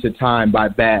time to time by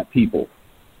bad people.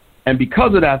 And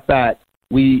because of that fact,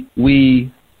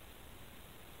 we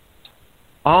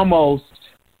almost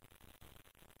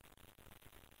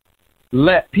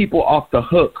let people off the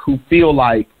hook who feel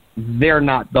like they're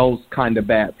not those kind of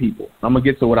bad people. I'm going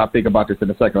to get to what I think about this in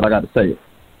a second, but I got to say it.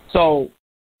 So,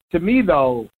 to me,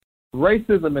 though,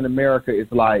 racism in America is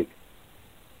like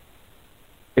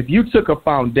if you took a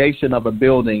foundation of a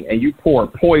building and you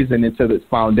poured poison into this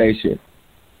foundation,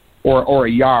 or a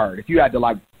yard, if you had to,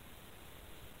 like,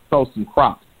 sow some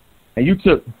crops, and you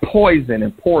took poison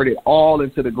and poured it all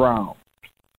into the ground,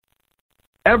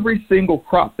 every single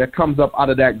crop that comes up out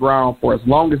of that ground, for as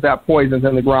long as that poison's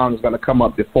in the ground, is going to come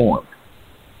up deformed.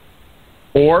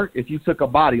 Or if you took a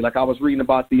body, like I was reading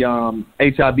about the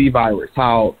HIV virus,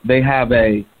 how they have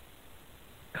a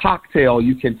cocktail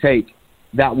you can take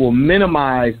that will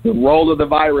minimize the role of the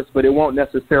virus, but it won't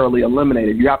necessarily eliminate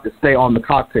it. You have to stay on the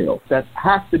cocktail. That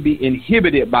has to be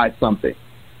inhibited by something,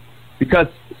 because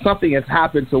something has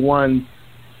happened to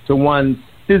one's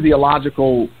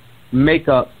physiological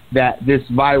makeup that this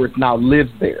virus now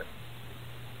lives there.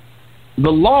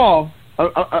 The law,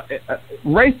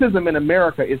 racism in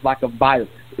America is like a virus.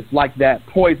 It's like that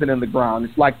poison in the ground.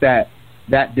 It's like that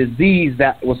disease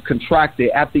that was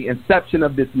contracted at the inception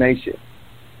of this nation.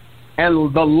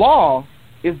 And the law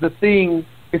is the thing,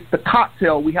 it's the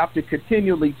cocktail we have to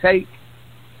continually take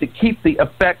to keep the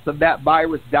effects of that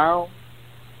virus down.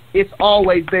 It's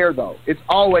always there, though. It's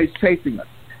always chasing us.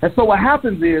 And so what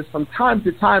happens is, from time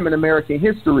to time in American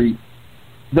history,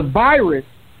 the virus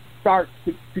starts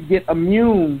to get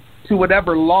immune to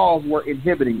whatever laws were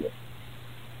inhibiting it.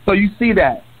 So you see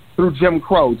that through Jim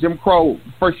Crow. Jim Crow,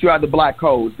 first you had the black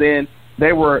codes, then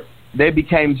they were they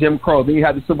became Jim Crow. Then you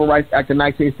had the Civil Rights Act of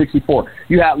 1964.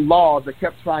 You had laws that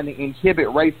kept trying to inhibit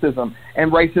racism,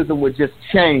 and racism would just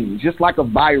change, just like a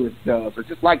virus does, or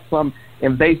just like some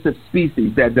invasive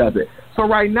species that does it. So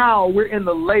right now, we're in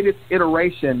the latest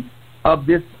iteration of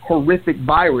this horrific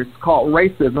virus called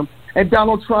racism, and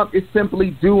Donald Trump is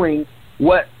simply doing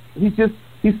what he's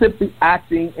simply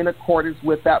acting in accordance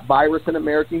with that virus in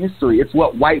American history. It's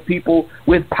what white people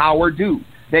with power do.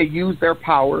 They use their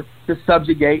power to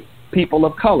subjugate people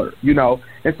of color, you know.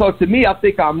 And so to me, I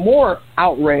think I'm more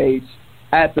outraged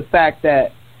at the fact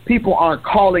that people aren't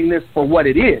calling this for what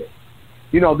it is,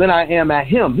 you know, than I am at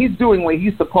him. He's doing what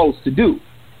he's supposed to do.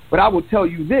 But I will tell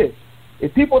you this,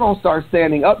 if people don't start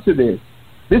standing up to this,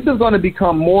 this is going to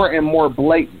become more and more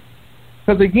blatant.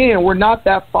 Because again, we're not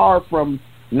that far from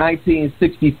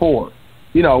 1964.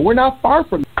 You know, we're not far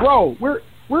from, bro, we're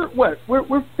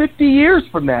 50 years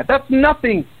from that. That's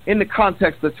nothing in the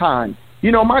context of time.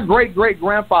 You know, my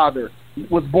great-great-grandfather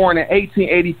was born in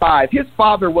 1885. His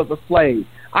father was a slave.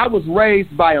 I was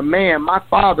raised by a man, my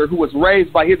father, who was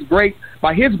raised by his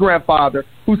grandfather,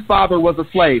 whose father was a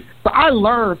slave. So I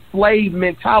learned slave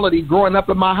mentality growing up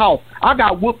in my house. I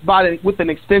got whooped with an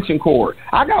extension cord.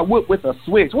 I got whooped with a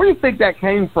switch. Where do you think that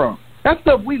came from? That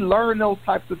stuff, we learn those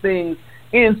types of things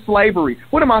in slavery.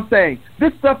 What am I saying?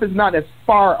 This stuff is not as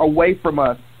far away from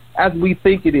us as we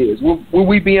think it is. Will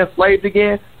we be enslaved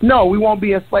again? No, we won't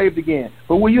be enslaved again.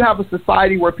 But will you have a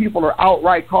society where people are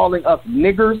outright calling us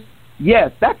niggers?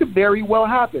 Yes, that could very well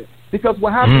happen. Because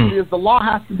what happens is the law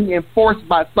has to be enforced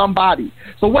by somebody.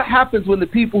 So what happens when the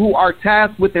people who are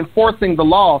tasked with enforcing the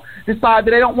law decide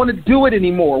that they don't want to do it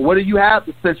anymore? What do you have?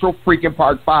 The Central freaking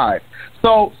Park 5.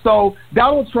 So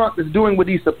Donald Trump is doing what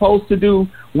he's supposed to do.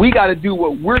 We got to do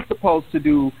what we're supposed to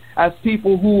do as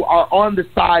people who are on the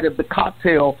side of the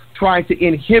cocktail trying to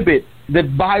inhibit the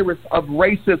virus of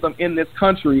racism in this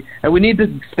country. And we need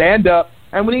to stand up,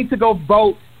 and we need to go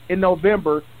vote in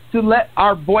November to let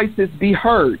our voices be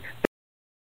heard.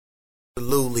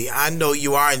 Absolutely. I know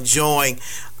you are enjoying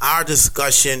our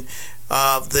discussion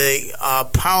of the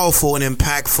powerful and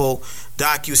impactful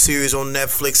docuseries on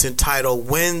Netflix entitled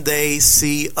When They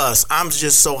See Us. I'm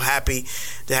just so happy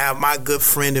to have my good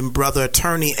friend and brother,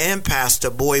 attorney and pastor,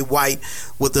 Boyd White,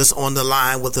 with us on the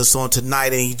line with us on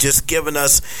tonight. And he's just given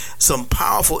us some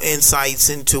powerful insights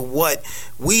into what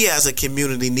we as a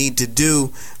community need to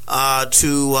do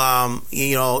to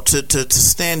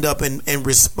stand up and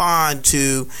respond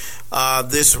to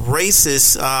this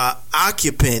racist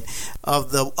occupant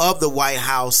of the White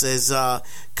House, as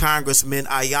Congressman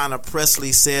Ayanna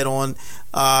Pressley said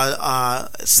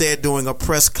during a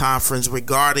press conference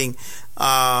regarding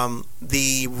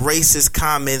the racist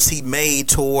comments he made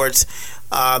towards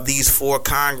these 4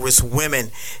 Congress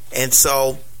women. And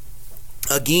so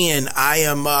again, I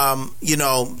am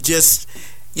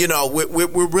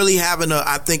we're really having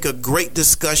I think a great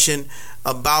discussion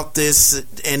about this,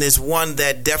 and it's one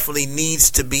that definitely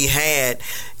needs to be had.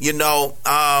 Boyd,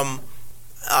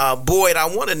 I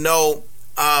want to know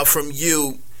from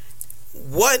you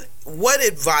what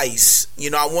advice,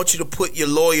 I want you to put your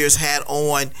lawyer's hat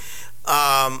on.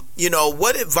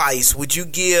 What advice would you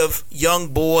give young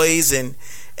boys and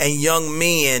young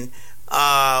men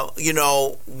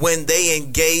when they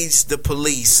engage the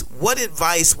police? What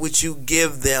advice would you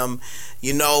give them,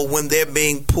 when they're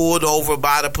being pulled over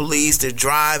by the police, they're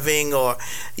driving, or,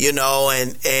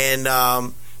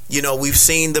 we've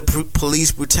seen the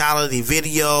police brutality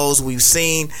videos. We've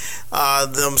seen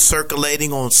them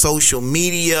circulating on social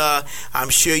media. I'm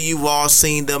sure you've all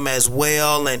seen them as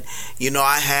well. And,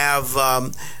 I have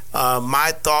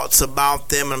my thoughts about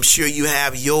them. I'm sure you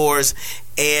have yours.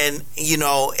 And,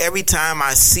 every time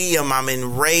I see them, I'm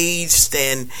enraged.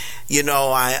 And,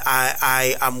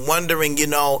 I'm wondering,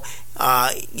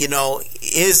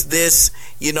 is this,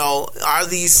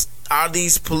 are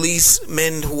these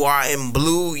policemen who are in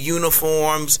blue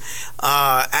uniforms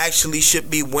actually should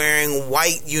be wearing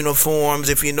white uniforms,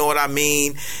 if you know what I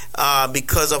mean,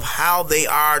 because of how they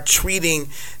are treating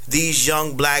these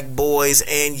young black boys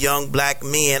and young black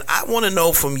men? I want to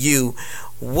know from you,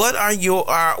 what are your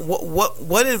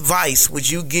what advice would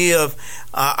you give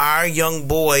our young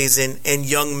boys and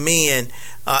young men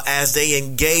as they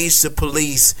engage the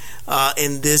police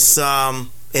in this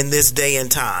day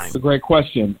and time? It's a great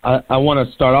question. I want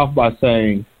to start off by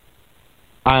saying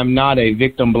I am not a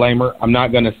victim blamer. I'm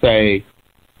not going to say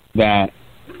that,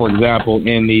 for example,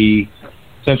 in the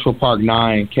Central Park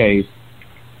 9 case,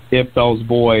 if those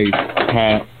boys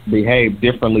had behaved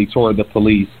differently toward the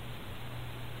police,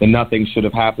 then nothing should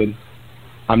have happened.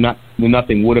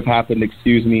 Nothing would have happened,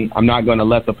 excuse me. I'm not going to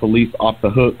let the police off the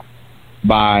hook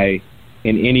by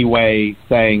in any way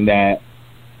saying that,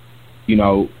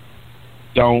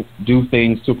 don't do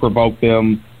things to provoke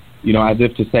them, as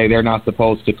if to say they're not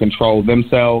supposed to control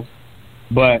themselves.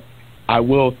 But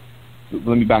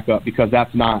let me back up, because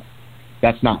that's not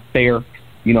fair.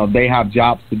 They have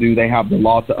jobs to do. They have the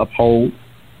law to uphold,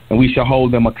 and we should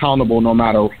hold them accountable no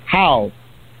matter how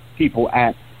people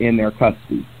act in their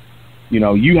custody.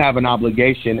 You have an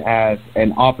obligation as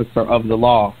an officer of the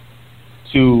law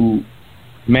to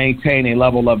maintain a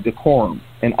level of decorum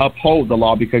and uphold the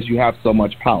law because you have so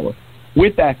much power.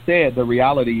 With that said, the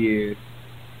reality is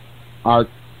our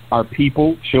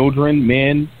people, children,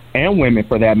 men, and women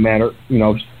for that matter,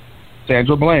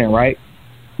 Sandra Bland, right,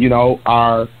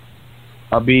 are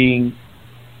being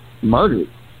murdered.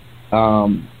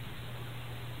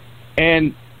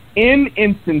 And in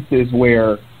instances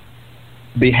where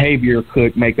behavior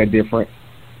could make a difference,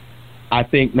 I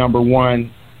think, number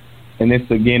one, and this,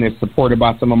 again, is supported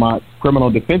by some of my criminal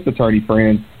defense attorney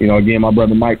friends, again, my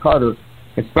brother Mike Carter,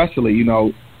 especially,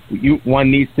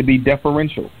 one needs to be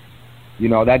deferential.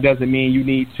 That doesn't mean you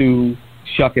need to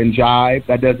shuck and jive.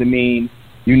 That doesn't mean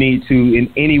you need to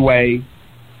in any way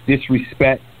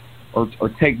disrespect or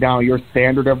take down your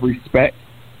standard of respect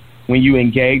when you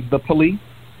engage the police.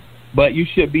 But you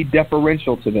should be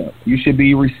deferential to them. You should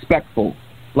be respectful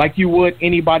like you would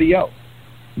anybody else.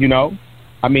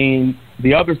 I mean,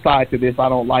 the other side to this I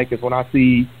don't like is when I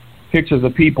see pictures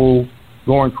of people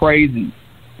going crazy,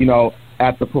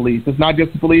 at the police. It's not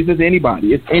just the police, it's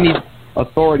anybody. It's any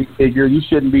authority figure. You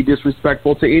shouldn't be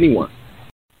disrespectful to anyone.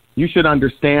 You should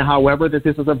understand, however, that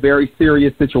this is a very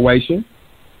serious situation.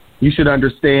 You should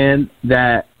understand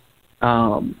that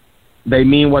they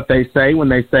mean what they say when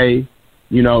they say,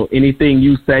 anything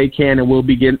you say can and will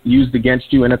be used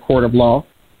against you in a court of law.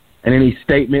 And any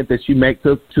statement that you make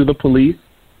to the police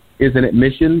is an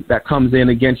admission that comes in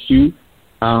against you.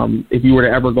 If you were to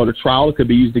ever go to trial, it could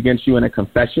be used against you in a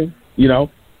confession,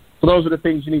 So those are the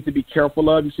things you need to be careful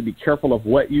of. You should be careful of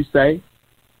what you say.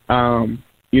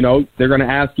 They're going to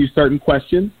ask you certain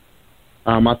questions.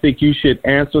 I think you should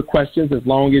answer questions as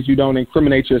long as you don't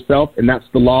incriminate yourself, and that's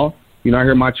the law. I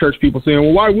hear my church people saying,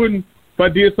 well, why wouldn't, if I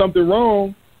did something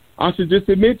wrong, I should just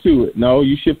admit to it. No,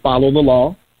 you should follow the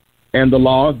law, and the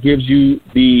law gives you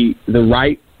the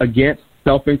right against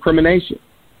self-incrimination.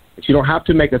 But you don't have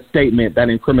to make a statement that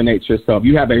incriminates yourself.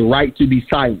 You have a right to be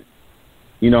silent.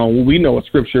 We know a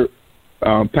scripture,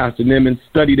 Pastor Nimmons,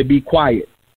 study to be quiet.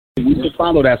 We should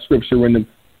follow that scripture when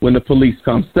the police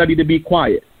come. Study to be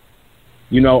quiet.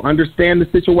 Understand the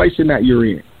situation that you're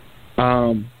in.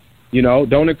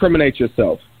 Don't incriminate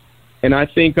yourself. And I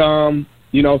think,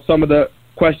 some of the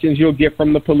questions you'll get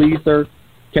from the police are,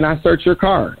 can I search your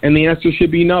car? And the answer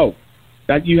should be no.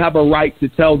 That you have a right to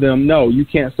tell them, no, you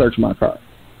can't search my car.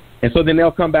 And so then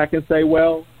they'll come back and say,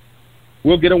 well,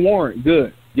 we'll get a warrant.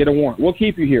 Good. Get a warrant. We'll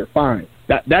keep you here. Fine.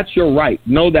 That's your right.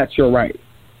 No, that's your right.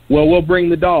 Well, we'll bring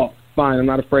the dog. Fine. I'm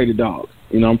not afraid of dogs.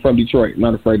 I'm from Detroit. I'm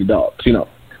not afraid of dogs.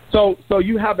 So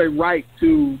you have a right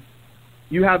to,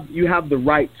 you have the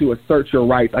right to assert your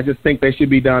rights. I just think they should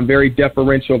be done very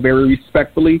deferential, very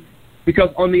respectfully, because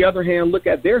on the other hand, look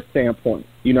at their standpoint.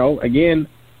 Again,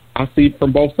 I see it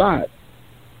from both sides.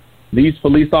 These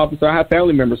police officers, I have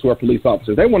family members who are police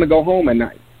officers. They want to go home at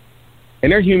night,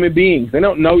 and they're human beings. They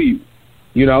don't know you,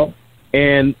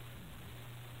 and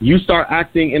you start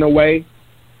acting in a way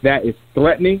that is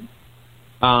threatening.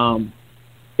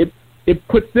 It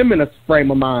puts them in a frame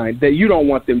of mind that you don't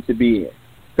want them to be in.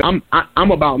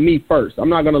 I'm about me first. I'm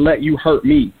not going to let you hurt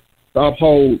me to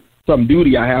uphold some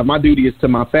duty I have. My duty is to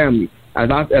my family.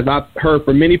 As I've heard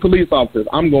from many police officers,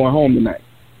 I'm going home tonight.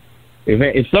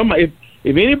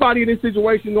 If anybody in this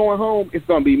situation going home, it's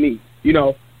going to be me.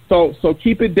 So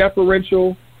keep it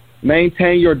deferential,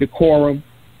 maintain your decorum,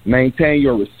 maintain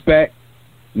your respect,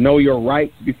 know your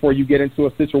rights before you get into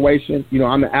a situation.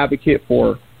 I'm an advocate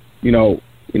for, I'm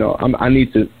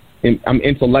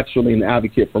intellectually an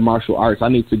advocate for martial arts. I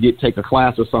need to take a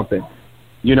class or something,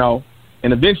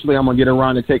 and eventually I'm going to get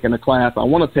around to taking a class. I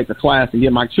want to take a class and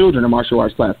get my children a martial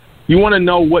arts class. You want to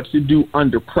know what to do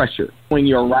under pressure when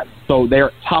you're right, so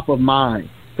they're top of mind.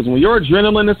 Because when your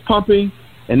adrenaline is pumping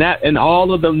and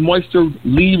all of the moisture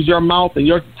leaves your mouth and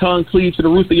your tongue cleaves to the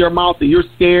roof of your mouth and you're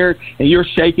scared and you're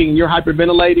shaking and you're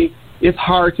hyperventilating, it's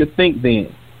hard to think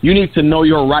then. You need to know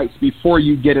your rights before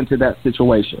you get into that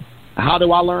situation. How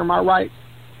do I learn my rights?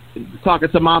 Talking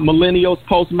to my millennials,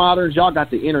 postmoderns, y'all got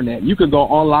the internet. You can go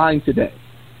online today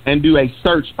and do a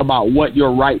search about what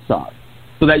your rights are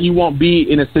so that you won't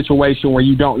be in a situation where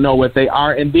you don't know what they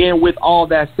are. And then with all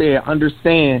that said,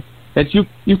 understand that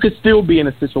you could still be in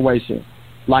a situation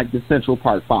like the Central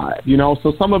Park 5, you know?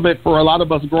 So some of it, for a lot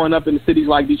of us growing up in cities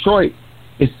like Detroit,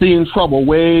 is seeing trouble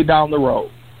way down the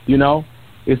road, you know?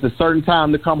 It's a certain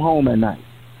time to come home at night.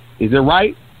 Is it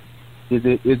right? Is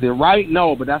it right?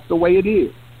 No, but that's the way it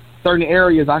is. Certain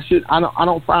areas I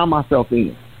don't find myself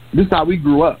in. This is how we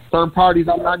grew up. Certain parties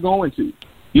I'm not going to.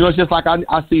 You know, it's just like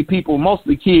I see people,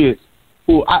 mostly kids,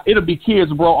 it'll be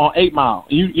kids, bro, on 8 Mile.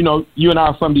 You know, you and I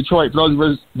are from Detroit. For those of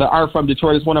us that are from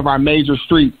Detroit, it's one of our major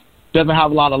streets. Doesn't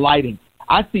have a lot of lighting.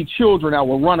 I see children that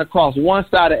will run across one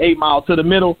side of 8 Mile to the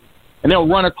middle, and they'll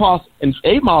run across, and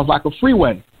 8 Mile is like a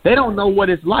freeway. They don't know what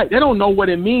it's like. They don't know what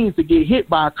it means to get hit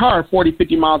by a car at 40,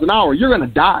 50 miles an hour. You're going to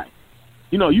die.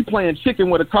 You know, you playing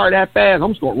chicken with a car that fast, I'm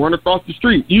just going to run across the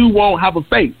street. You won't have a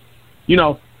face. You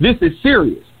know, this is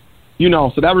serious. You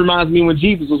know, so that reminds me when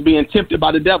Jesus was being tempted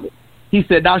by the devil. He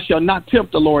said, thou shalt not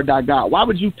tempt the Lord thy God. Why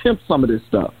would you tempt some of this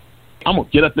stuff? I'm going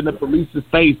to get up in the police's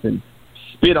face and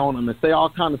spit on him and say all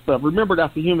kind of stuff. Remember,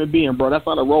 that's a human being, bro. That's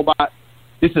not a robot.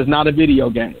 This is not a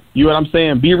video game. You know what I'm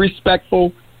saying? Be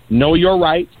respectful. Know your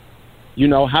rights. You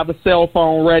know, have a cell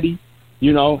phone ready.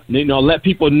 You know, let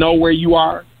people know where you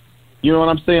are. You know what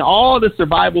I'm saying? All the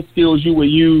survival skills you would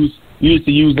use, you need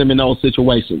to use them in those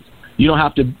situations. You don't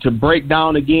have to break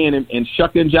down again and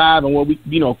shuck and jive and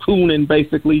cooning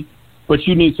basically. But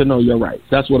you need to know your rights.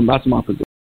 That's my position.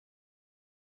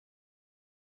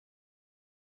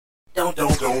 Don't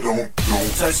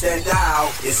touch that dial.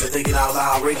 It's the Thinking Out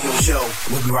Loud radio show.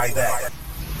 We'll be right back.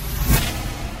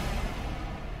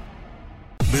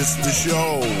 This is the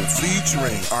show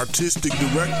featuring artistic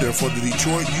director for the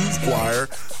Detroit Youth Choir,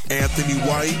 Anthony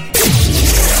White.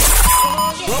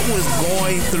 What was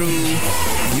going through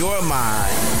your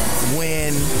mind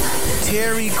when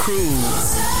Terry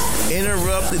Crews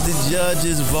interrupted the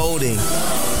judges voting?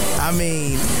 I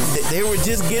mean, they were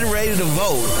just getting ready to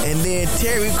vote, and then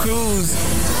Terry Crews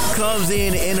comes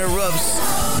in and interrupts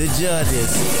the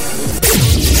judges.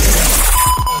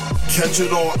 Catch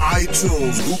it on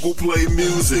iTunes, Google Play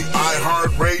Music,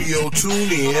 iHeartRadio,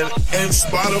 TuneIn, and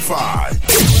Spotify.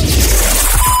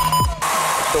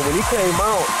 So when he came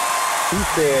out, he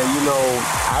said,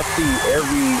 I see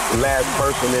every last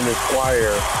person in this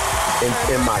choir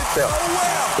in myself.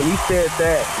 When he said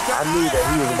that, I knew that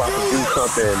he was about to do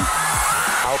something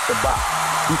out the box.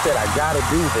 He said, I got to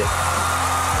do this.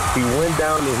 He went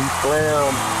down and he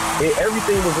slammed.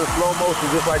 Everything was in slow motion,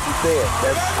 just like you said.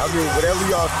 Whatever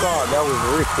y'all saw, that was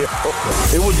real.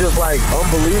 It was just like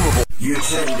unbelievable. You're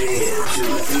tuned in to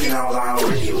the Thinking Out Loud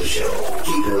radio show.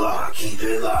 Keep it locked, keep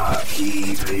it locked,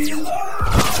 keep it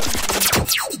locked.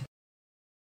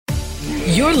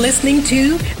 You're listening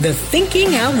to the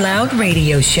Thinking Out Loud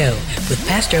radio show with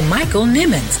Pastor Michael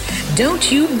Nimmons.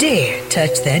 Don't you dare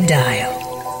touch that dial.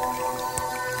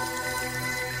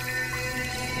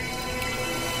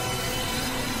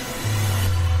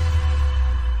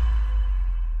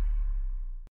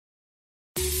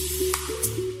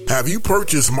 Have you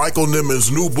purchased Michael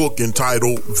Nimmons' new book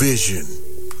entitled Vision?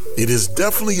 It is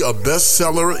definitely a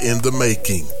bestseller in the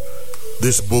making.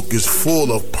 This book is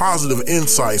full of positive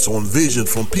insights on vision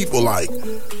from people like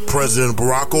President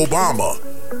Barack Obama,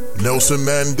 Nelson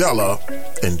Mandela,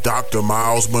 and Dr.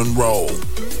 Miles Monroe.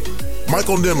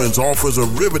 Michael Nimmons offers a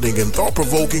riveting and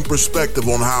thought-provoking perspective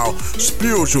on how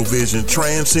spiritual vision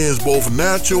transcends both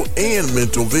natural and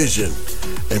mental vision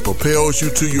and propels you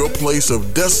to your place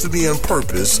of destiny and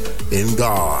purpose in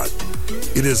God.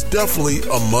 It is definitely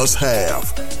a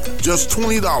must-have. Just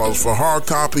 $20 for hard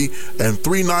copy and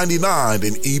 $3.99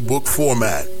 in ebook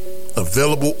format.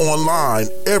 Available online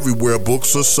everywhere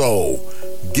books are sold.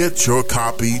 Get your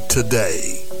copy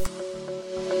today.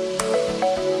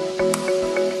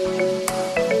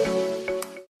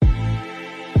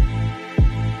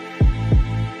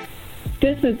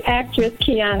 This is actress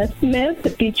Kiana Smith, the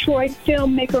Detroit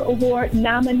Filmmaker Award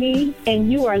nominee,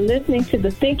 and you are listening to the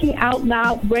Thinking Out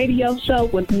Loud radio show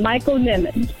with Michael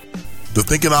Nimmons. The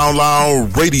Thinking Out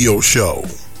Loud radio show,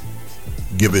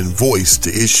 giving voice to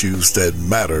issues that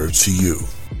matter to you.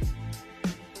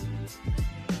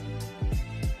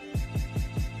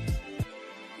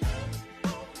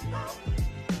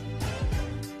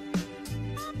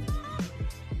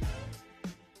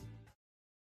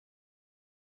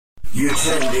 You're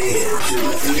tuned in to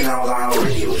the Thinking Out Loud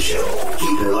radio show.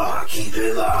 Keep it locked, keep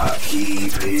it locked,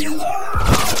 keep it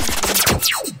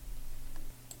locked.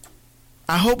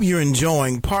 I hope you're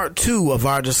enjoying part 2 of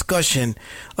our discussion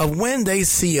of When They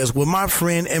See Us with my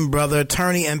friend and brother,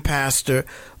 attorney and pastor,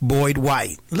 Boyd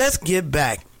White. Let's get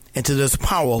back into this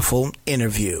powerful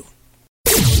interview.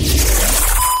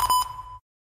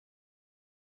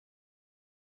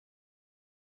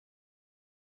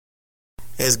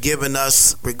 Has given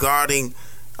us regarding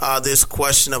this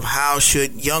question of how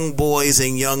should young boys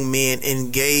and young men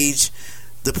engage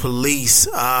the police.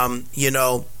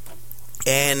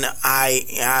 And I,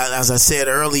 as I said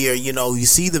earlier, you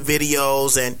see the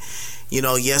videos and,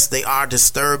 yes, they are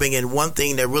disturbing. And one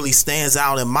thing that really stands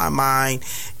out in my mind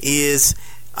is,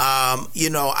 and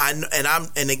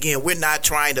again, we're not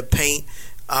trying to paint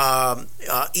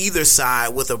either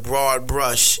side with a broad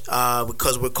brush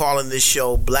because we're calling this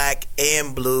show Black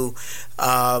and Blue,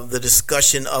 the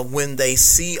discussion of when they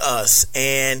see us.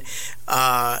 And,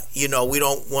 we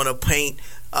don't want to paint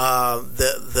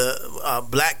the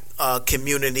black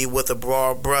community with a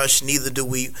broad brush. Neither do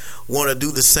we want to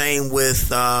do the same with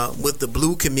the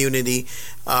blue community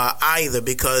either,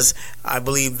 because I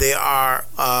believe they are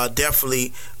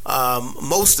definitely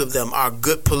most of them are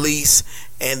good police,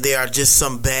 and there are just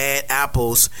some bad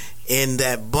apples in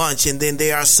that bunch. And then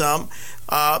there are some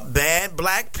bad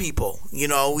black people.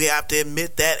 We have to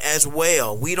admit that as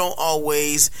well. We don't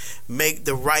always make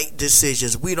the right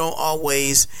decisions. We don't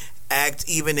always act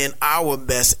even in our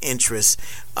best interest.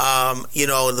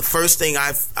 The first thing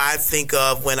I think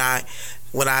of when I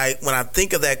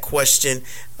think of that question,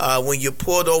 when you're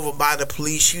pulled over by the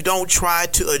police, you don't try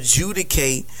to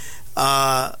adjudicate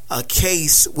a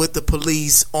case with the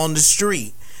police on the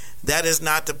street. That is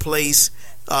not the place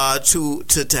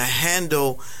to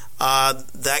handle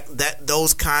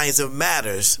those kinds of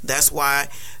matters. That's why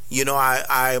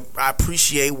I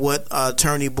appreciate what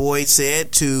Attorney Boyd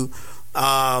said to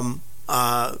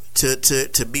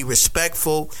be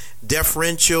respectful,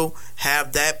 deferential,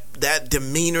 have that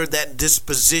demeanor, that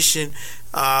disposition,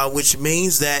 which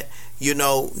means that you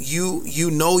know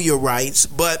your rights,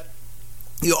 but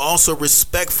you're also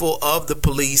respectful of the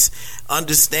police,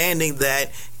 understanding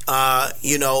that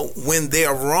when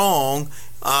they're wrong,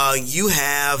 you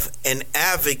have an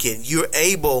advocate. You're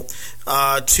able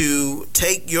to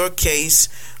take your case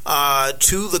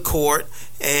to the court,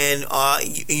 and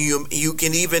you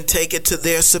can even take it to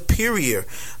their superior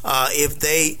if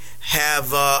they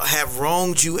have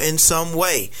wronged you in some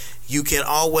way. You can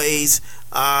always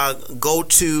go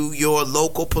to your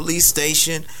local police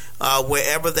station,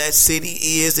 wherever that city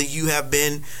is that you have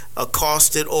been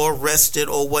accosted or arrested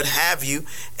or what have you,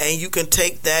 and you can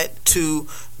take that to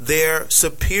their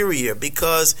superior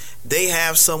because they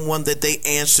have someone that they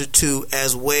answer to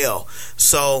as well.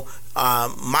 So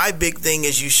my big thing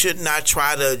is you should not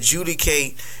try to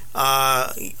adjudicate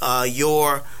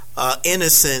your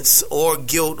innocence or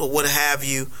guilt or what have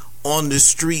you on the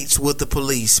streets with the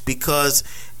police, because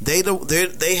they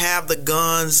have the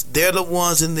guns. They're the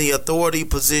ones in the authority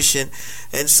position,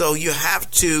 and so you have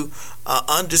to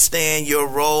understand your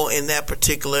role in that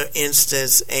particular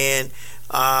instance. And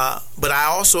but I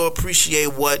also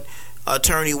appreciate what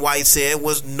Attorney White said,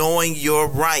 was knowing your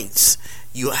rights.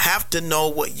 You have to know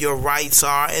what your rights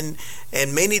are, and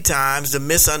many times the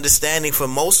misunderstanding for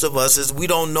most of us is we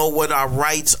don't know what our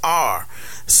rights are.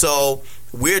 So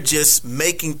we're just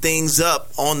making things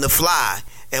up on the fly,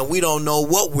 and we don't know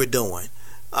what we're doing.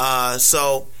 This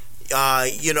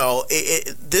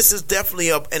is definitely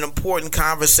an important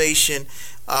conversation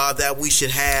that we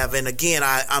should have. And again,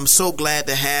 I'm so glad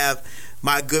to have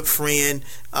my good friend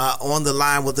on the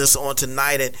line with us on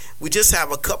tonight. And we just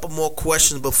have a couple more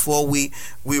questions before we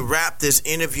wrap this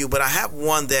interview. But I have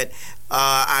one that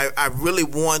I really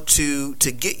want to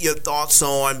get your thoughts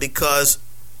on, because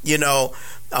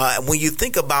when you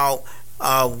think about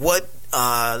what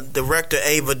director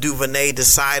Ava DuVernay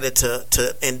decided to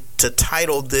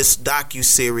title this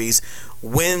docuseries,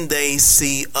 When They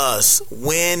See Us.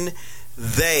 When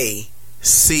They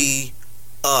See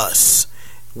Us.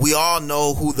 We all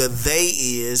know who the they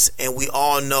is, and we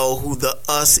all know who the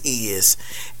us is.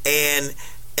 And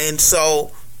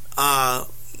so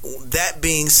that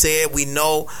being said, we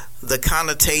know the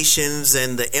connotations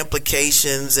and the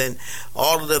implications and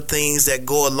all of the things that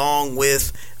go along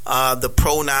with the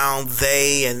pronoun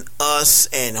they and us,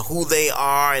 and who they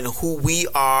are and who we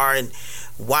are, and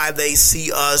why they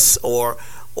see us, or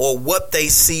what they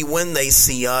see when they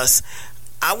see us.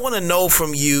 I want to know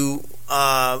from you,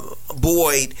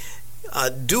 Boyd,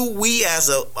 do we as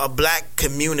a black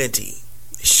community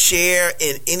share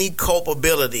in any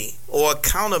culpability or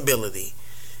accountability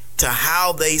to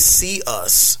how they see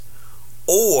us,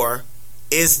 or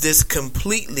is this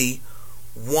completely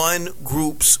one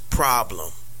group's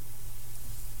problem?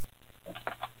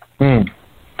 That's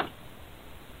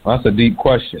a deep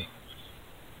question.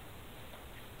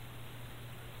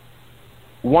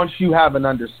 Once you have an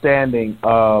understanding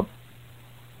of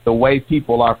the way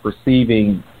people are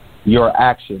perceiving your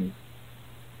actions,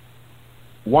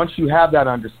 once you have that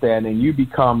understanding, you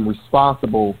become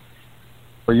responsible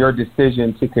for for your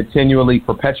decision to continually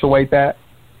perpetuate that.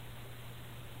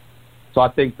 So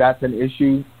I think that's an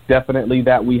issue, definitely,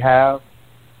 that we have.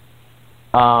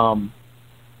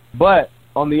 But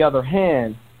on the other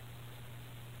hand,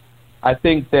 I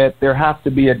think that there has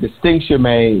to be a distinction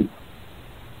made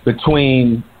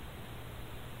between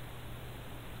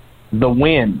the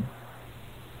when.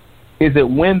 Is it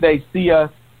when they see us,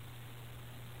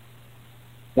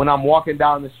 when I'm walking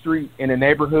down the street in a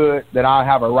neighborhood that I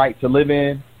have a right to live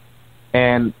in,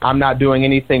 and I'm not doing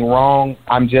anything wrong,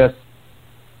 I'm just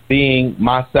being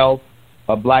myself,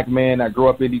 a black man that grew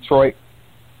up in Detroit?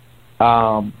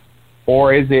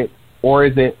 Or is it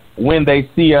when they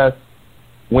see us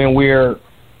when we're,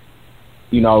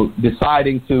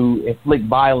 deciding to inflict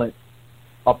violence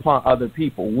upon other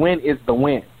people? When is the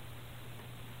when?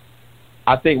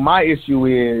 I think my issue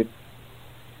is,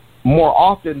 more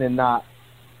often than not,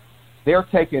 they're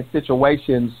taking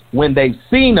situations when they've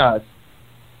seen us,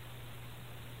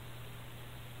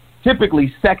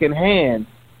 typically secondhand,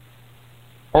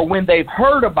 or when they've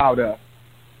heard about us,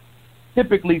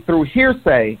 typically through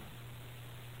hearsay,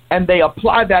 and they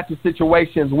apply that to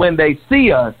situations when they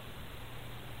see us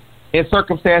in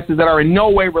circumstances that are in no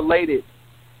way related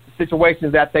to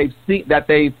situations that they've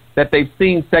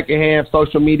seen secondhand,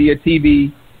 social media,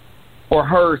 TV, or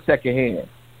heard secondhand.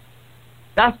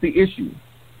 That's the issue.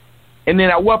 And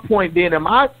then at what point then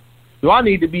do I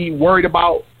need to be worried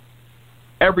about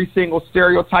every single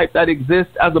stereotype that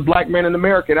exists as a black man in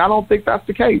America? And I don't think that's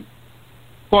the case.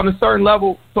 So on a certain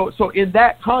level, so in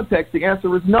that context, the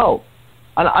answer is no.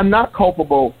 I'm not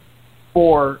culpable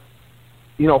for,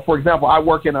 for example, I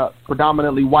work in a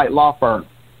predominantly white law firm.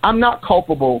 I'm not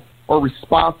culpable or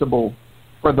responsible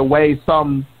for the way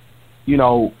some,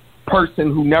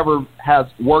 person who never has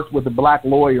worked with a black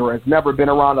lawyer or has never been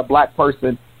around a black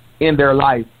person in their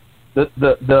life, the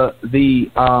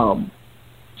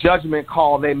judgment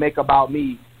call they make about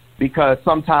me, because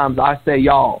sometimes I say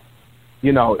y'all.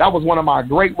 That was one of my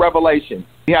great revelations.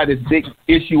 We had this big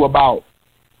issue about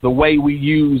the way we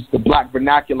use the black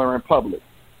vernacular in public.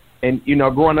 And,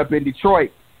 growing up in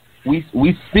Detroit, we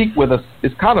speak with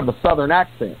it's kind of a southern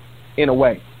accent in a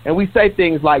way. And we say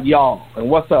things like y'all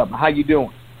and what's up, how you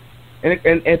doing?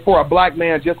 And for a black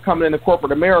man just coming into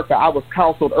corporate America, I was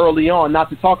counseled early on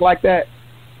not to talk like that.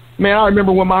 Man, I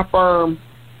remember when my firm,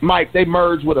 Mike, they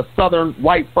merged with a southern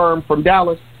white firm from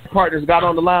Dallas. Partners got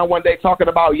on the line one day talking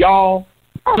about y'all.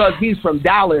 Because he's from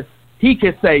Dallas, he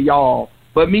can say y'all.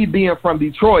 But me being from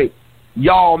Detroit,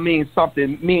 y'all means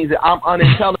that I'm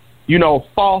unintelligent,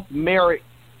 false merit,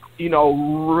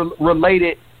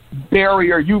 related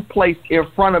barrier you placed in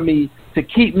front of me to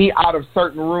keep me out of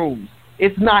certain rooms.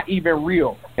 It's not even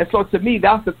real. And so to me,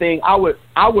 that's the thing I would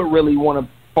really want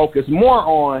to focus more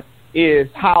on, is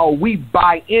how we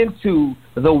buy into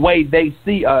the way they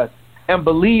see us and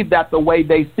believe that the way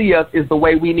they see us is the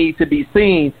way we need to be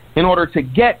seen in order to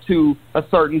get to a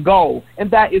certain goal. And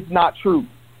that is not true.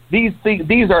 These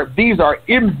are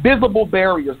invisible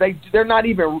barriers. They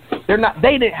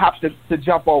didn't have to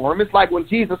jump over them. It's like when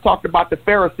Jesus talked about the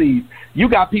Pharisees. You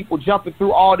got people jumping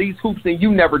through all these hoops and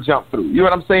you never jump through. You know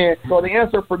what I'm saying? So the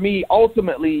answer for me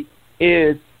ultimately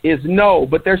is no,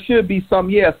 but there should be some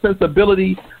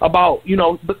sensibility about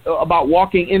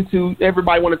walking into,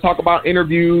 everybody want to talk about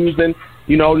interviews and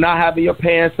not having your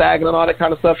pants sagging and all that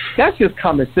kind of stuff. That's just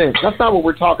common sense. That's not what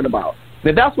we're talking about.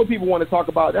 If that's what people want to talk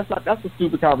about, that's a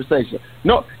stupid conversation.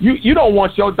 No, you don't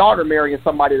want your daughter marrying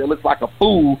somebody that looks like a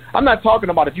fool. I'm not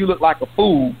talking about if you look like a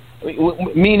fool,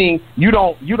 meaning you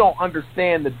don't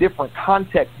understand the different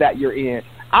context that you're in.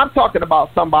 I'm talking about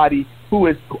somebody who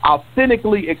is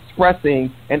authentically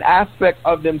expressing an aspect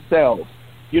of themselves.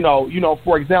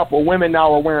 For example, women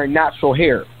now are wearing natural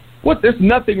hair. There's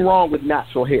nothing wrong with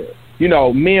natural hair.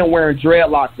 Men wearing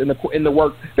dreadlocks in the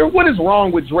work. What is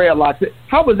wrong with dreadlocks?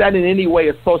 How is that in any way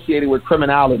associated with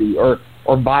criminality or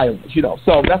violence?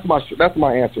 So that's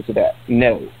my answer to that.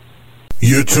 No.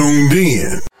 You're tuned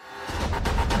in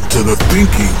to the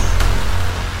Thinking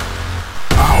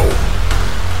Out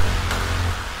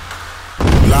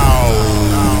Loud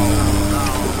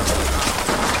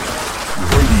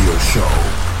radio show.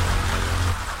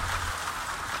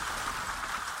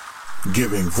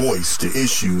 Giving voice to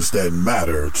issues that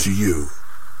matter to you.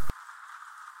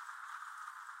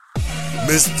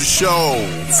 Missed the show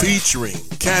featuring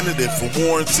candidate for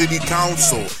Warren City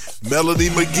Council, Melanie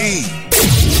McGee.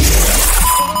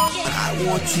 I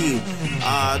want you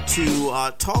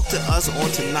to talk to us on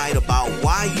tonight about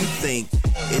why you think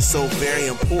it's so very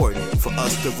important for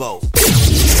us to vote.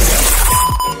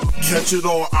 Catch it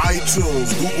on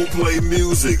iTunes, Google Play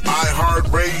Music,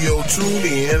 iHeartRadio,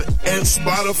 TuneIn, and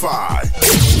Spotify.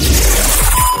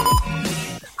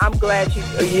 I'm glad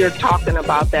you're talking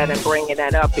about that and bringing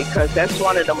that up, because that's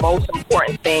one of the most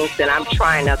important things that I'm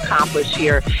trying to accomplish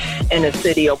here in the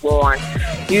city of Warren.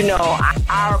 You know,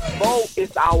 our vote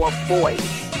is our voice.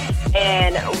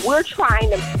 And we're trying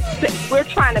to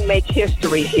make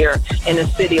history here in the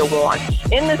city of Warren.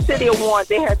 In the city of Warren,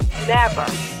 there has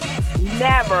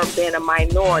never been a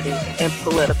minority in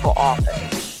political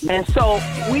office. And so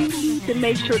we need to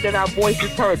make sure that our voice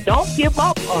is heard. Don't give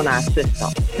up on our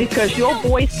system, because your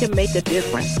voice can make a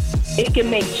difference. It can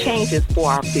make changes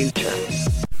for our future.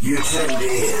 You're tuned in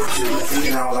to the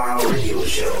Thinking Out Loud radio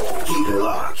show. Keep it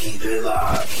locked, keep it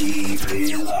locked, keep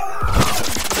it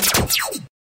locked.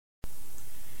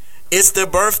 It's their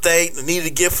birthday. They need a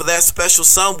gift for that special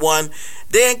someone.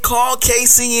 Then call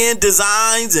KCN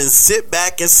Designs and sit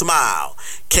back and smile.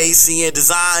 KCN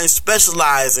Designs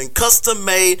specialize in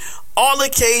custom-made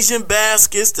all-occasion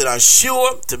baskets that are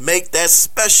sure to make that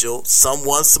special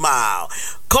someone smile.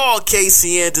 Call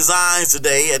KCN Designs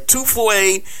today at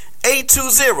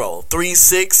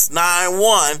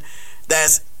 248-820-3691.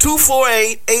 That's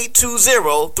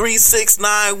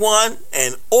 248-820-3691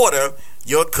 and order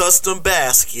your custom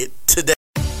basket today.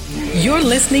 You're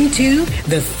listening to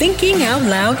the Thinking Out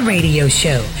Loud radio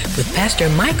show with Pastor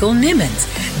Michael Nimmons.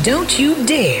 Don't you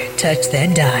dare touch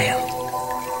that dial.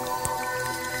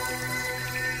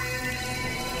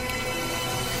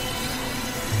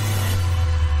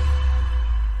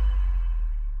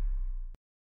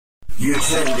 You're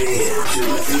tuned in to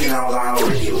the Thinking Out Loud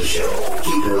radio show.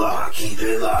 Keep it locked, keep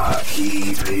it locked,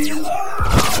 keep it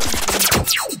locked.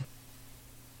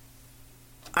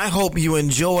 I hope you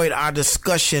enjoyed our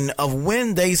discussion of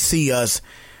When They See Us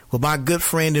with my good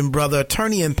friend and brother,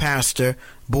 attorney and pastor,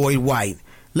 Boyd White.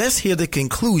 Let's hear the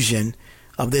conclusion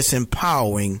of this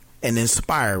empowering and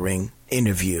inspiring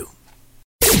interview.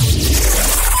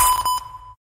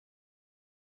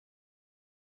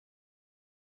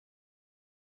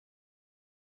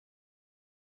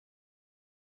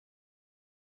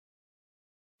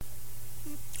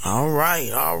 All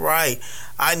right.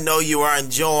 I know you are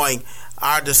enjoying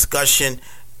our discussion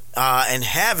and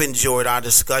have enjoyed our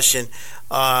discussion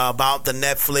about the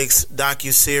Netflix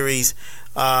docuseries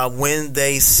When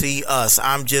They See Us.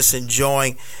 I'm just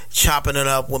enjoying chopping it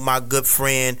up with my good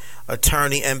friend,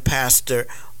 attorney and pastor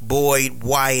Boyd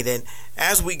White. And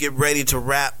as we get ready to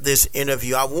wrap this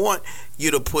interview, I want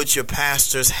you to put your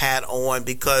pastor's hat on,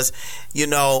 because, you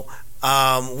know,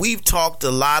 we've talked a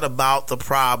lot about the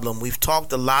problem. We've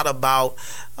talked a lot about,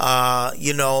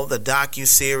 the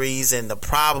docuseries and the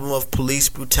problem of police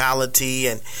brutality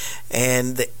and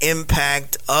the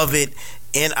impact of it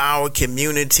in our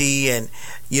community. And,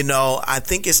 I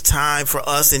think it's time for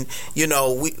us. And,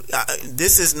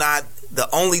 this is not the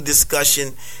only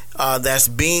discussion that's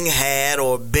being had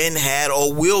or been had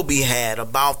or will be had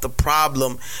about the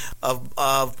problem of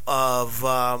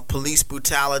police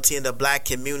brutality in the black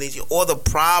community, or the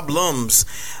problems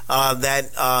that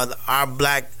our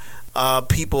black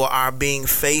people are being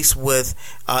faced with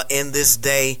in this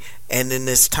day and in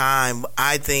this time.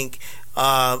 I think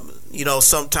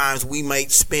sometimes we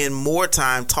might spend more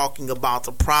time talking about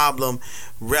the problem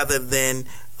rather than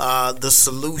the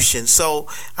solution. So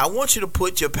I want you to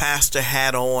put your pastor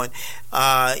hat on,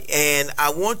 and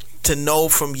I want to know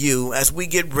from you, as we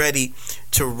get ready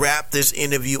to wrap this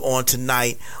interview on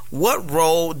tonight, what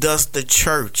role does the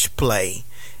church play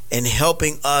in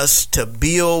helping us to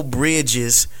build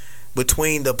bridges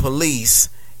between the police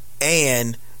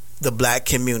and the black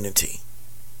community?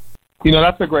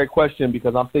 That's a great question,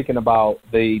 because I'm thinking about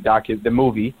the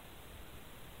movie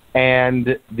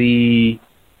and the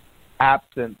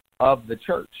absence of the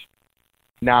church.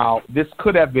 Now, this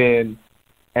could have been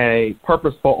a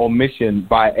purposeful omission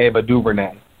by Ava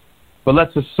DuVernay, but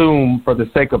let's assume, for the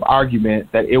sake of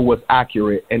argument, that it was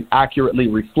accurate and accurately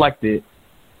reflected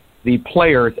the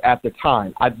players at the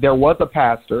time. There was a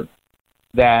pastor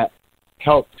that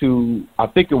helped to, I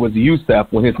think it was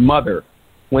Yusef, when his mother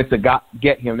went to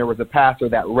get him. There was a pastor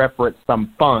that referenced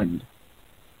some fund,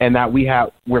 and that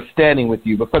we're standing with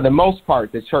you. But for the most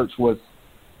part, the church was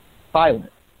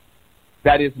silent.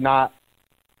 That is not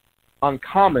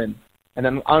uncommon, and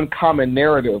an uncommon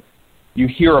narrative you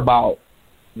hear about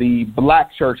the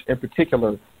black church in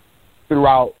particular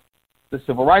throughout the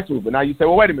civil rights movement. Now you say,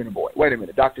 well, wait a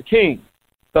minute, Dr. King,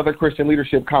 Southern Christian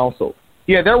Leadership Council.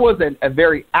 Yeah, there was a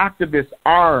very activist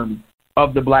arm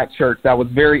of the black church that was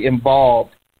very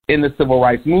involved in the civil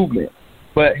rights movement.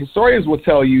 But historians will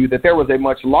tell you that there was a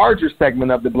much larger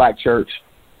segment of the black church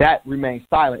that remained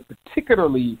silent,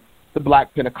 particularly the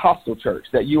Black Pentecostal church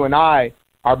that you and I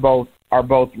are both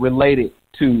related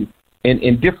to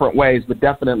in different ways, but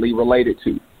definitely related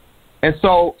to. And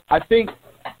so I think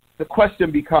the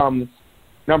question becomes,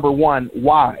 number one,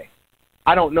 why?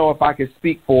 I don't know if I can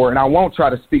speak for, and I won't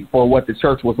try to speak for what the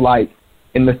church was like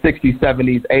in the 60s,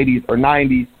 70s, 80s, or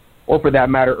 90s, or for that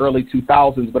matter, early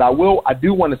 2000s. But I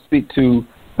do want to speak to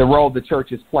the role the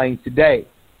church is playing today,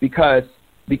 because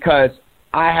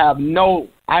I have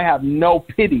no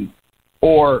pity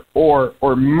or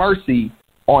mercy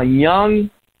on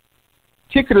young,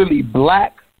 particularly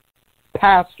black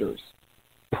pastors,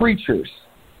 preachers,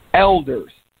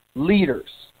 elders, leaders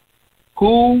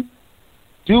who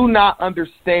do not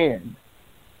understand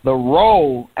the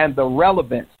role and the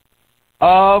relevance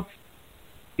of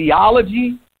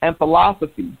theology and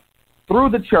philosophy through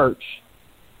the church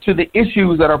to the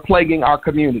issues that are plaguing our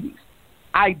communities.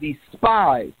 I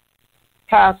despise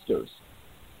pastors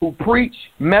who preach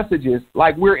messages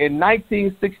like we're in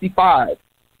 1965,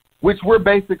 which we're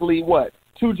basically,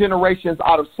 2 generations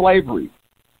out of slavery,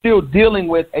 still dealing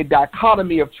with a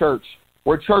dichotomy of church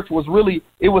where church was really,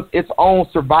 it was its own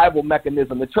survival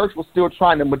mechanism. The church was still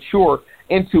trying to mature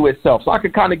into itself. So I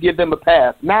could kind of give them a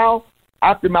pass. Now,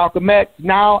 after Malcolm X,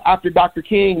 now after Dr.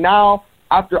 King, now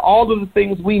after all of the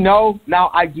things we know,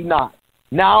 now I do not.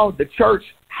 Now the church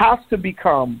has to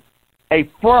become a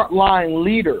frontline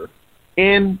leader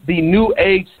in the new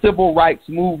age civil rights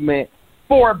movement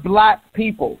for black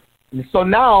people. And so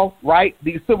now, right,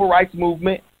 the civil rights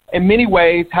movement in many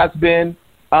ways has been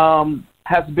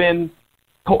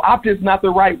co-opted is not the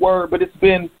right word, but it's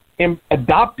been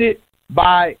adopted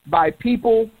by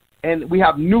people, and we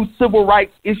have new civil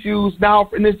rights issues now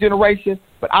in this generation.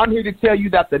 But I'm here to tell you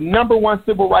that the number one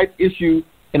civil rights issue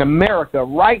in America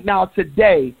right now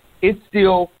today is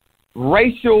still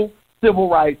racial civil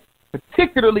rights,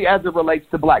 particularly as it relates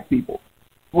to black people.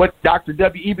 What Dr.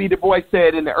 W.E.B. Du Bois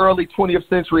said in the early 20th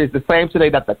century is the same today,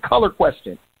 that the color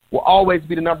question will always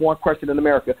be the number one question in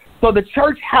America. So the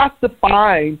church has to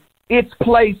find its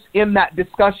place in that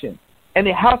discussion, and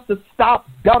it has to stop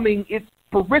dumbing its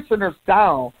parishioners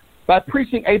down by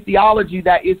preaching a theology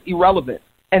that is irrelevant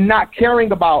and not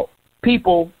caring about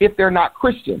people if they're not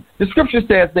Christian. The scripture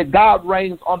says that God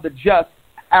reigns on the just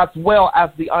as well as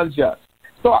the unjust.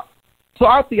 So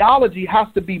our theology has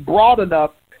to be broad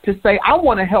enough to say, I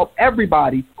want to help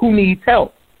everybody who needs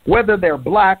help, whether they're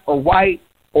black or white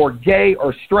or gay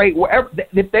or straight, wherever.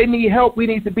 If they need help, we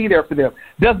need to be there for them.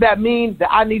 Does that mean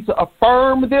that I need to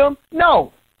affirm them?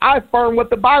 No, I affirm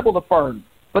what the Bible affirms.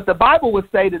 But the Bible would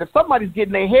say that if somebody's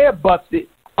getting their head busted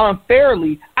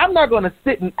unfairly, I'm not going to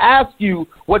sit and ask you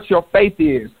what your faith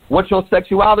is, what your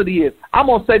sexuality is. I'm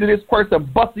going to say to this person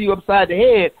busting you upside the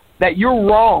head that you're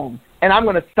wrong, and I'm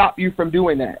going to stop you from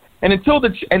doing that. And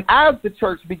as the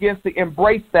church begins to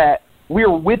embrace that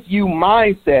we're with you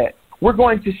mindset, we're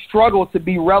going to struggle to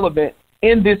be relevant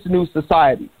in this new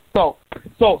society. So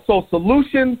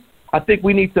solutions. I think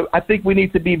we need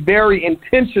to be very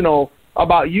intentional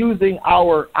about using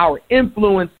our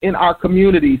influence in our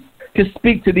communities to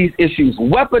speak to these issues.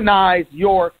 Weaponize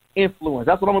your influence.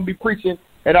 That's what I'm going to be preaching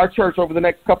at our church over the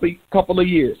next couple of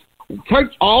years. Take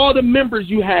all the members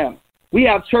you have. We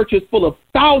have churches full of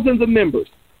thousands of members.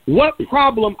 What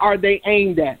problem are they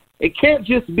aimed at? It can't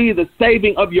just be the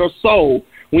saving of your soul.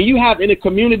 When you have in a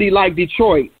community like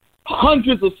Detroit,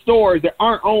 hundreds of stores that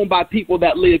aren't owned by people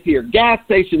that live here, gas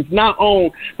stations not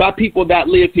owned by people that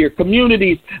live here,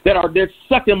 communities they're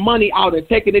sucking money out and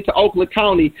taking it to Oakland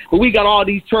County, but we got all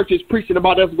these churches preaching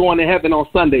about us going to heaven on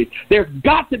Sundays. There's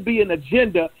got to be an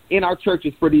agenda in our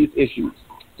churches for these issues.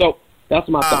 So that's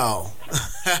my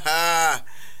thought.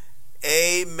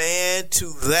 Amen to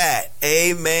that.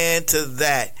 Amen to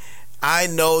that. I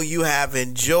know you have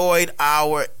enjoyed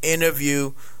our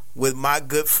interview with my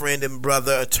good friend and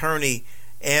brother, attorney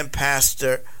and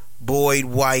pastor Boyd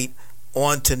White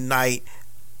on tonight.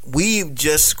 We've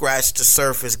just scratched the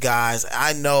surface, guys.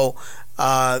 I know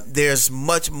there's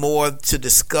much more to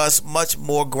discuss, much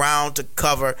more ground to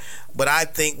cover, but I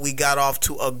think we got off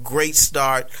to a great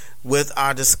start with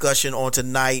our discussion on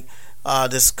tonight,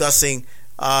 discussing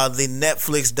the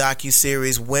Netflix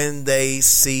docuseries When They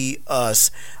See Us.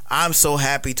 I'm so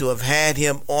happy to have had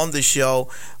him on the show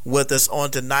with us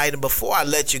on tonight. And before I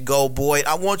let you go, Boyd,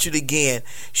 I want you to again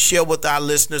share with our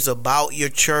listeners about your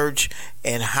church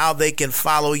and how they can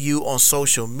follow you on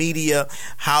social media,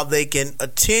 how they can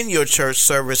attend your church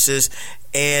services,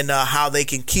 and how they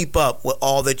can keep up with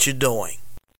all that you're doing.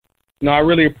 No, I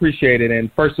really appreciate it. And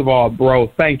first of all,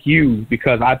 bro, thank you,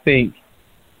 because I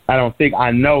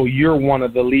know you're one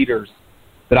of the leaders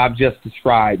that I've just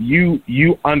described.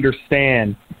 You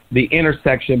understand the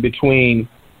intersection between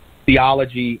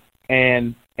theology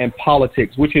and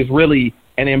politics, which is really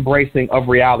an embracing of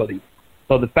reality.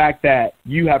 So the fact that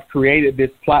you have created this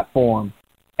platform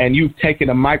and you've taken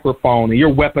a microphone and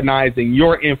you're weaponizing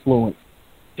your influence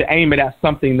to aim it at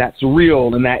something that's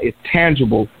real and that is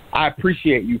tangible. I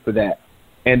appreciate you for that.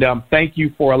 And thank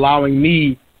you for allowing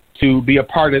me to be a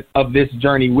part of this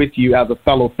journey with you as a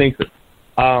fellow thinker.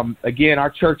 Again, our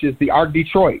church is the Ark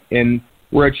Detroit, and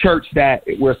we're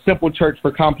a simple church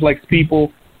for complex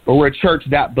people, but we're a church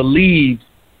that believes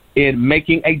in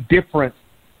making a difference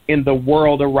in the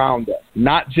world around us,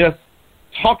 not just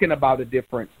talking about a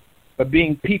difference, but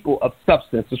being people of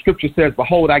substance. The scripture says,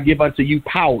 behold, I give unto you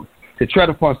power to tread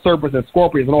upon serpents and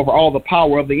scorpions and over all the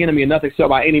power of the enemy, and nothing shall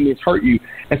by any means hurt you.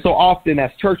 And so often as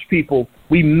church people,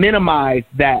 we minimize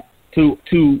that to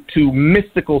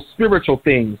mystical, spiritual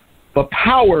things. But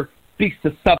power speaks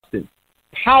to substance.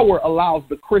 Power allows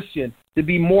the Christian to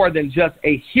be more than just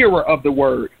a hearer of the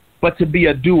word, but to be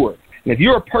a doer. And if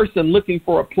you're a person looking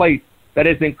for a place that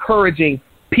is encouraging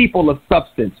people of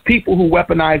substance, people who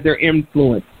weaponize their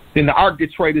influence, then the Ark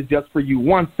Detroit is just for you.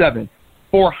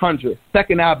 17400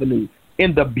 2nd Avenue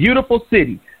in the beautiful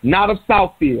city, not of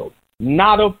Southfield,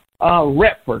 not of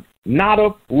Retford, not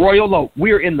of Royal Oak.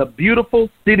 We're in the beautiful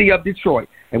city of Detroit.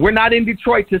 And we're not in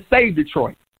Detroit to save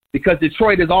Detroit, because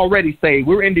Detroit is already saved.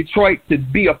 We're in Detroit to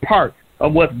be a part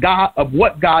of what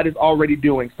God is already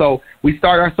doing. So we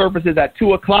start our services at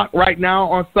 2:00 right now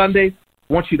on Sundays.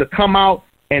 I want you to come out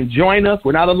and join us.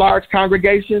 We're not a large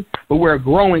congregation, but we're a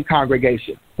growing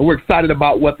congregation. And we're excited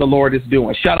about what the Lord is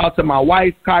doing. Shout out to my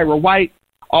wife, Kyra White,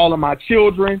 all of my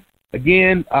children.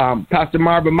 Again, Pastor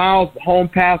Marvin Miles, home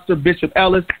pastor, Bishop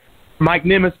Ellis, Mike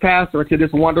Nimitz, pastor, to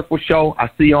this wonderful show. I'll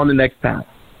see you on the next time.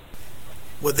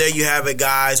 Well, there you have it,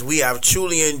 guys. We have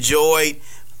truly enjoyed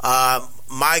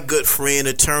my good friend,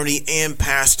 attorney, and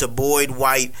Pastor Boyd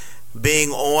White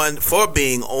being on the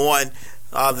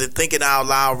Thinking Out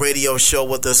Loud radio show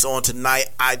with us on tonight.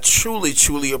 I truly,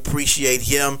 truly appreciate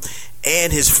him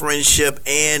and his friendship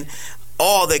and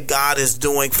all that God is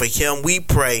doing for him. We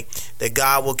pray that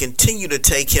God will continue to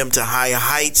take him to higher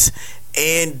heights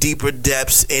and deeper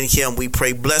depths in him. We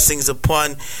pray blessings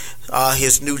upon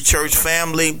his new church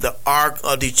family, the Ark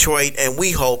of Detroit, and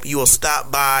we hope you will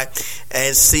stop by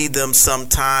and see them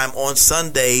sometime on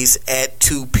Sundays at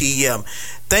 2 p.m.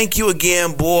 Thank you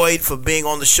again, Boyd, for being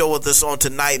on the show with us on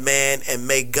tonight, man, and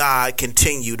may God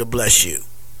continue to bless you.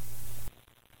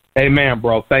 Amen,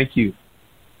 bro. Thank you.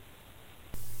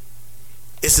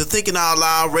 It's the Thinking Out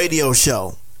Loud radio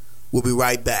show. We'll be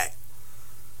right back.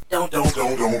 Don't touch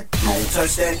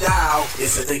that dial.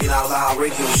 It's the Thinking Out Loud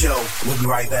radio show. We'll be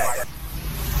right back.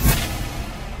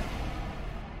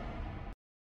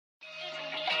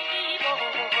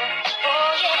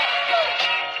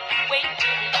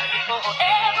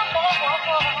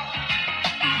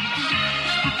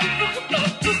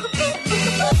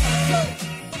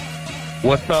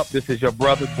 What's up? This is your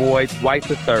brother Boyd White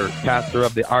III, pastor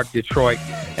of the Ark Detroit,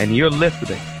 and you're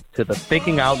listening to the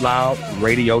Thinking Out Loud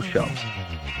radio show.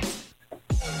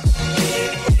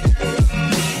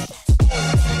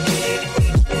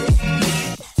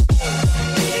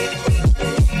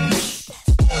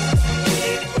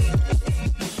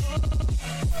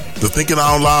 The Thinking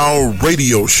Out Loud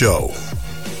radio show,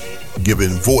 giving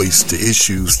voice to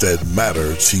issues that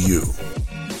matter to you.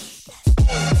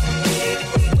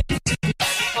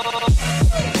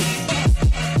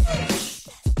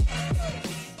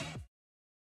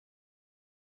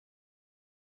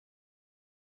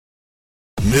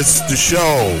 It's the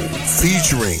show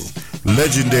featuring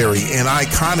legendary and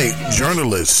iconic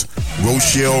journalist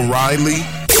Rochelle Riley.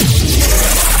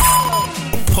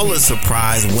 Pulitzer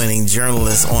Prize winning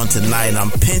journalist on tonight, and I'm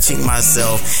pinching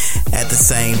myself at the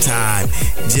same time,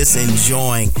 just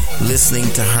enjoying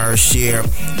listening to her share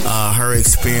her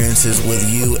experiences with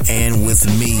you and with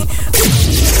me.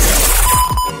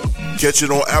 Catch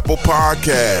it on Apple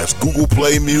Podcasts, Google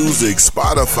Play Music,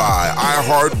 Spotify,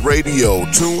 iHeartRadio,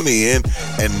 TuneIn,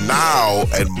 and now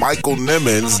at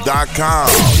MichaelNimmons.com.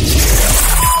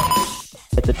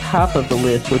 At the top of the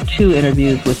list were 2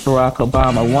 interviews with Barack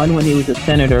Obama, one when he was a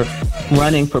senator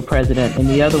running for president, and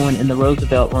the other one in the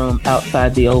Roosevelt Room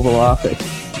outside the Oval Office,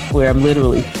 where I'm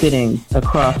literally sitting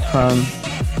across from,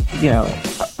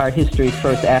 our history's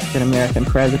first African-American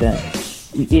president.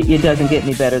 It doesn't get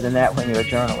any better than that when you're a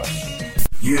journalist.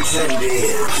 You're tuned in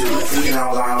to the Thinking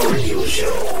Out Loud radio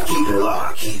show. Keep it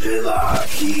locked, keep it locked,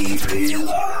 keep it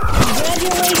locked.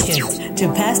 Congratulations to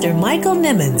Pastor Michael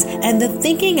Nimmons and the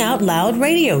Thinking Out Loud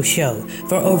radio show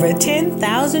for over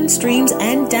 10,000 streams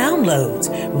and downloads.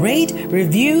 Rate,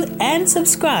 review, and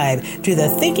subscribe to the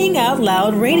Thinking Out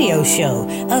Loud radio show.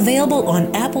 Available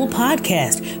on Apple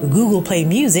Podcast, Google Play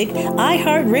Music,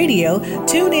 iHeartRadio,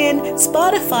 TuneIn,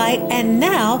 Spotify, and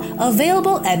now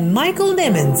available at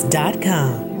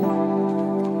MichaelNimmons.com.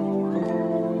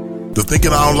 The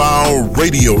Thinking Out Loud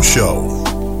radio show,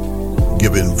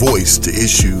 giving voice to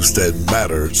issues that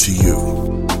matter to you.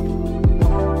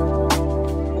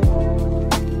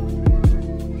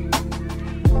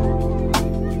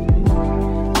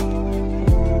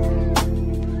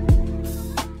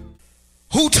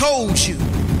 Who told you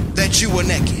that you were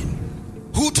naked?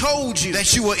 Who told you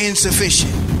that you were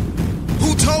insufficient?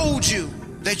 Who told you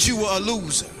that you were a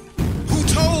loser? Who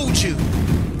told you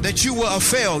that you were a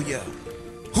failure?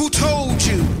 Who told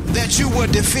you that you were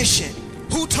deficient?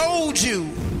 Who told you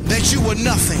that you were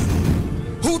nothing?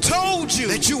 Who told you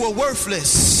that you were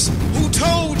worthless? Who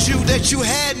told you that you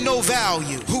had no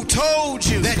value? Who told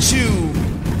you that you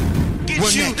were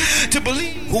naked? To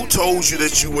believe? Who Told You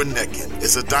That You Were Naked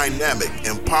is a dynamic,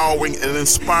 empowering, and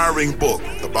inspiring book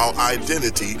about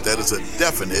identity that is a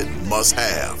definite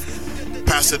must-have.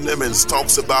 Pastor Nimmons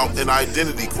talks about an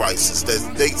identity crisis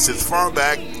that dates as far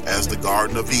back as the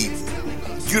Garden of Eden.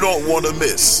 You don't want to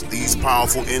miss these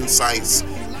powerful insights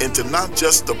into not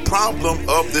just the problem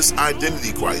of this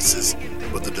identity crisis,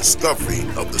 but the discovery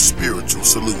of the spiritual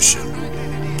solution.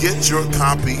 Get your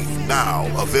copy now,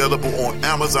 available on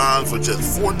Amazon for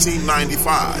just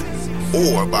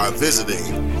 $14.95 or by visiting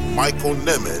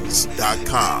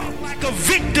michaelnimmons.com. Like a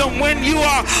victim when you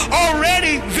are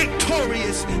already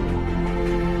victorious.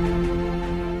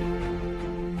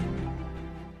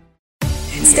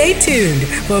 Stay tuned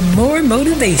for more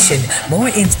motivation, more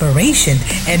inspiration,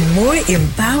 and more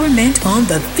empowerment on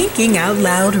the Thinking Out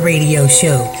Loud radio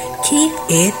show. Keep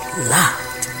it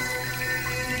locked.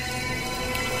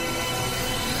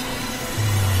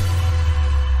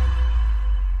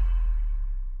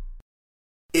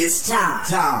 It's time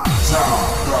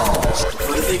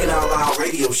for the Thinking Out Loud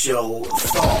radio show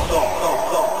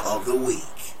thought of the week.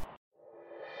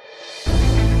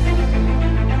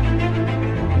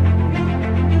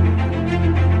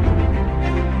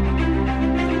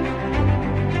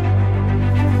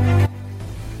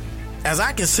 As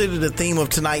I consider the theme of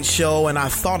tonight's show and our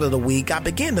thought of the week, I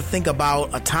began to think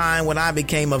about a time when I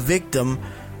became a victim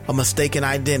of mistaken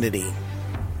identity.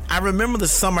 I remember the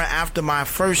summer after my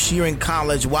first year in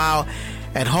college, while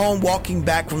at home walking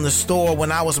back from the store,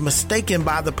 when I was mistaken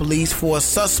by the police for a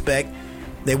suspect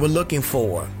they were looking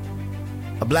for.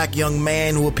 A black young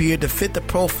man who appeared to fit the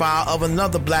profile of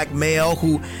another black male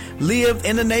who lived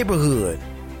in the neighborhood.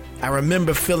 I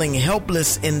remember feeling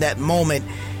helpless in that moment,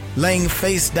 laying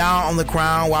face down on the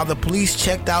ground while the police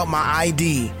checked out my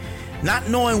ID, not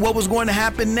knowing what was going to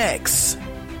happen next.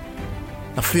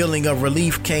 A feeling of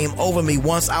relief came over me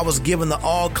once I was given the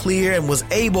all clear and was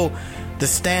able to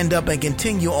stand up and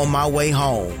continue on my way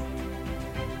home.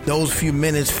 Those few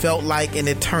minutes felt like an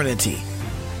eternity.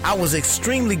 I was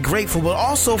extremely grateful, but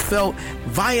also felt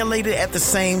violated at the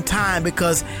same time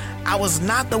because I was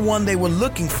not the one they were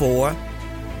looking for.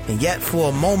 And yet for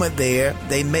a moment there,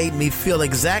 they made me feel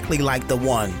exactly like the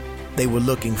one they were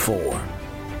looking for.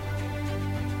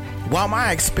 While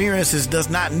my experiences does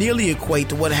not nearly equate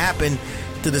to what happened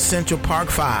to the Central Park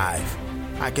Five,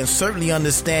 I can certainly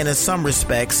understand in some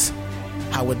respects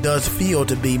how it does feel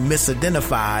to be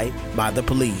misidentified by the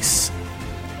police.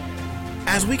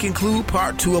 As we conclude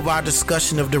part 2 of our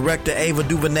discussion of director Ava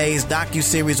DuVernay's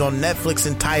docuseries on Netflix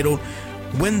entitled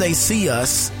When They See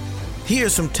Us, here are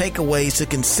some takeaways to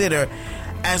consider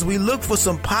as we look for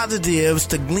some positives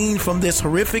to glean from this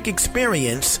horrific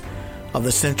experience of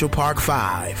the Central Park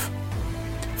Five.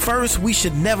 First, we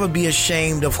should never be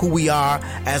ashamed of who we are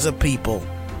as a people.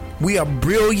 We are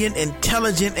brilliant,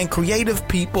 intelligent, and creative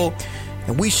people,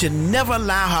 and we should never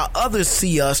allow how others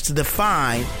see us to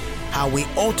define how we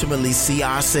ultimately see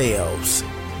ourselves.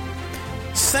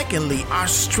 Secondly, our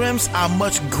strengths are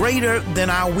much greater than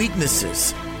our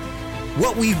weaknesses.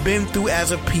 What we've been through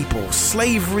as a people,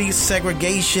 slavery,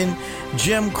 segregation,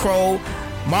 Jim Crow,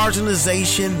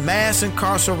 marginalization, mass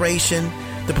incarceration,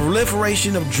 the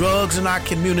proliferation of drugs in our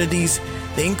communities,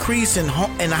 the increase in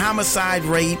the homicide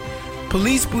rate,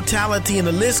 police brutality, and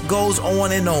the list goes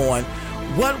on and on.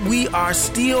 What we are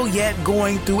still yet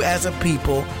going through as a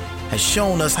people has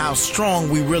shown us how strong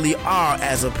we really are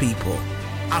as a people.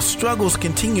 Our struggles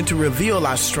continue to reveal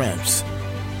our strengths.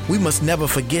 We must never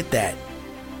forget that.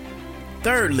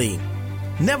 Thirdly,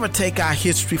 never take our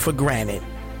history for granted.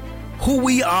 Who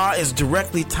we are is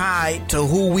directly tied to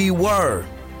who we were.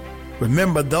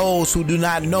 Remember, those who do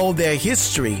not know their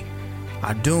history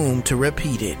are doomed to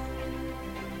repeat it.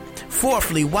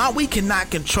 Fourthly, while we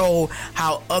cannot control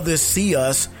how others see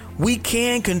us, we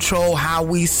can control how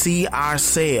we see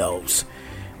ourselves.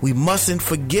 We mustn't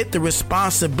forget the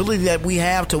responsibility that we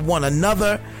have to one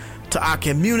another, to our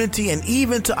community, and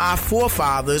even to our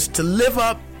forefathers to live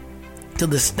up to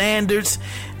the standards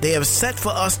they have set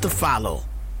for us to follow.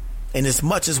 And as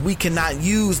much as we cannot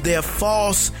use their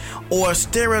false or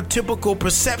stereotypical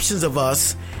perceptions of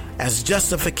us as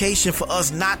justification for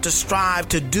us not to strive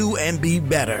to do and be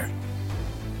better.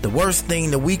 The worst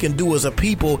thing that we can do as a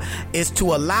people is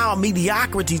to allow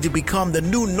mediocrity to become the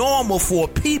new normal for a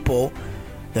people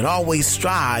that always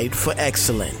strive for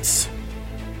excellence.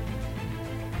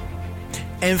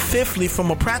 And fifthly,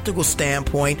 from a practical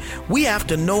standpoint, we have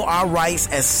to know our rights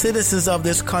as citizens of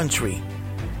this country.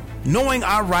 Knowing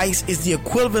our rights is the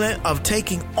equivalent of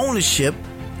taking ownership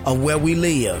of where we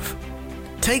live.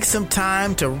 Take some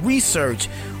time to research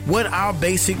what our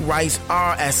basic rights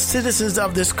are as citizens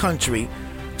of this country,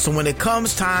 so when it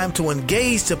comes time to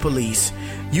engage the police,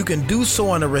 you can do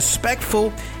so in a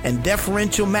respectful and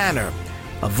deferential manner,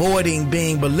 avoiding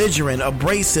being belligerent,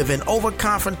 abrasive, and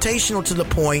over-confrontational to the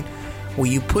point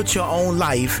where you put your own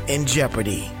life in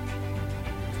jeopardy.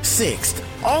 Sixth,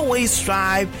 always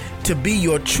strive to be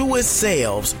your truest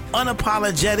selves,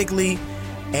 unapologetically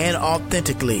and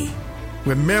authentically.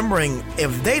 Remembering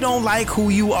if they don't like who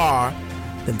you are,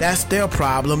 then that's their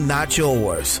problem, not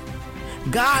yours.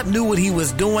 God knew what he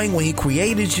was doing when he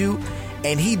created you,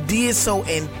 and he did so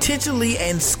intentionally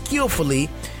and skillfully,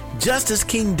 just as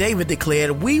King David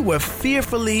declared, "We were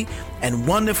fearfully and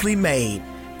wonderfully made,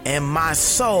 and my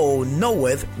soul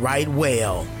knoweth right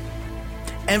well."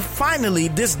 And finally,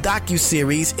 this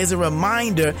docuseries is a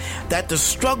reminder that the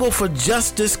struggle for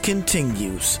justice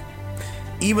continues.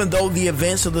 Even though the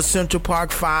events of the Central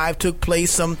Park Five took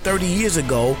place some 30 years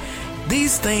ago,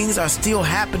 these things are still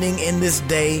happening in this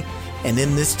day and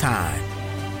in this time.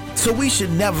 So we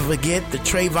should never forget the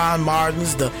Trayvon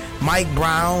Martins, the Mike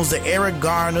Browns, the Eric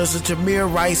Garners, the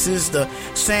Tamir Rices, the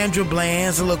Sandra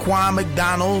Blands, the Laquan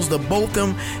McDonalds, the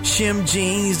Botham Shem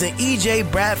Jeans, the E.J.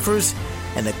 Bradfords,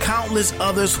 and the countless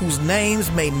others whose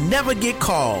names may never get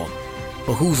called,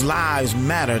 but whose lives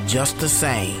matter just the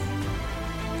same.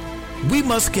 We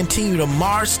must continue to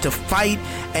march, to fight,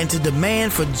 and to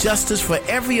demand for justice for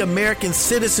every American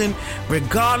citizen,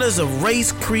 regardless of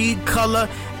race, creed, color,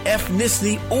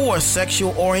 ethnicity, or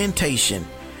sexual orientation.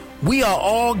 We are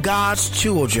all God's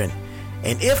children,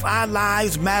 and if our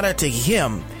lives matter to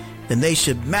Him, then they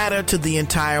should matter to the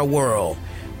entire world.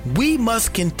 We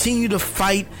must continue to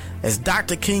fight, as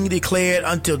Dr. King declared,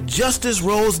 until justice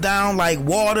rolls down like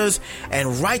waters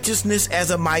and righteousness as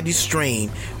a mighty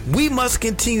stream. We must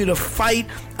continue to fight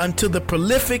until the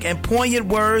prolific and poignant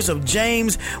words of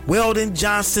James Weldon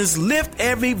Johnson's "Lift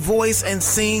every voice and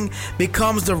sing"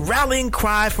 becomes the rallying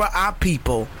cry for our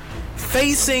people,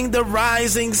 facing the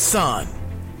rising sun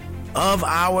of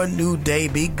our new day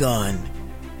begun.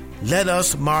 Let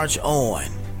us march on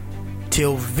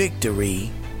till victory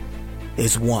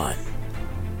is won.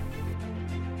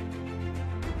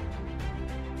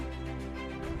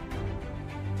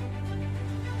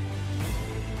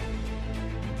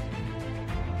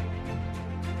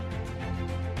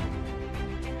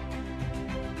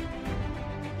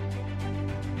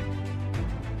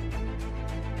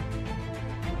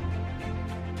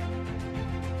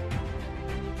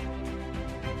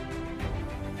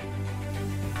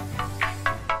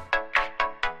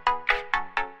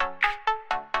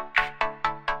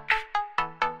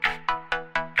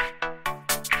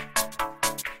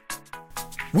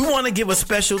 We want to give a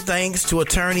special thanks to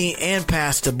attorney and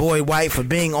pastor Boyd White for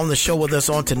being on the show with us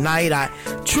on tonight. I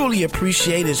truly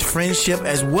appreciate his friendship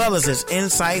as well as his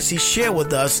insights he shared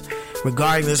with us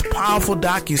regarding this powerful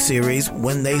docuseries,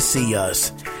 When They See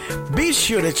Us. Be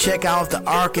sure to check out the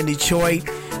Ark in Detroit.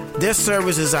 Their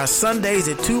services are Sundays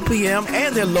at 2 p.m.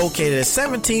 and they're located at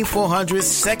 17400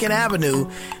 2nd Avenue,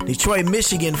 Detroit,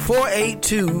 Michigan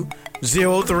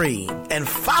 48203. And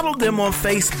follow them on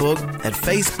Facebook at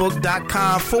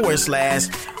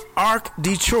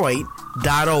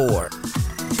facebook.com/arkdetroit.org.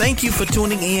 Thank you for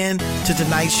tuning in to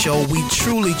tonight's show. We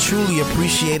truly, truly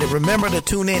appreciate it. Remember to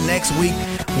tune in next week.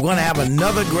 We're going to have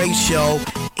another great show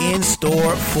in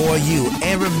store for you.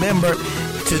 And remember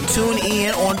to tune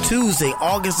in on Tuesday,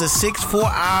 August the 6th for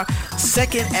our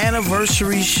second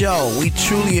anniversary show. We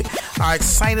truly are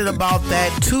excited about that.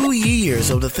 2 years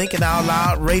of the Thinking Out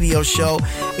Loud radio show.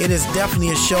 It is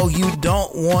definitely a show you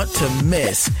don't want to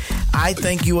miss. I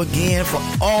thank you again for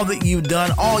all that you've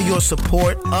done, all your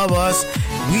support of us.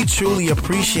 We truly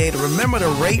appreciate it. Remember to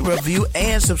rate, review,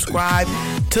 and subscribe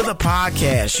to the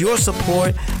podcast. Your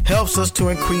support helps us to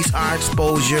increase our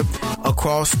exposure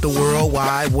across the World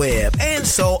Wide Web. And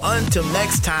so until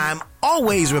next time,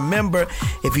 always remember,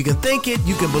 if you can think it,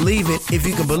 you can believe it. If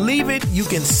you can believe it, you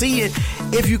can see it.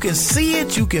 If you can see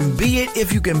it, you can be it.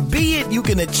 If you can be it, you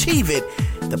can achieve it.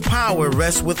 The power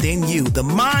rests within you. The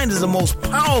mind is the most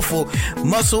powerful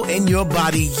muscle in your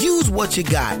body. Use what you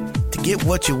got to get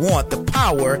what you want. The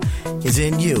power is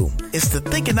in you. It's the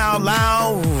Thinking Out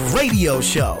Loud radio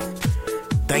show.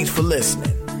 Thanks for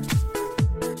listening.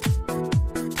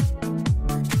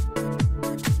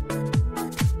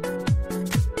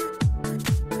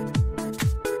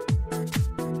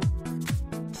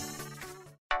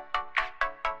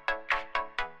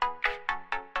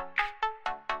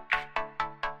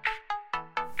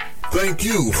 Thank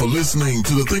you for listening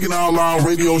to the Thinking Out Loud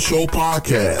Radio Show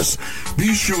podcast.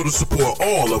 Be sure to support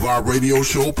all of our radio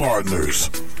show partners.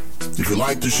 If you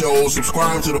like the show,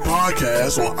 subscribe to the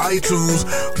podcast on iTunes,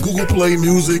 Google Play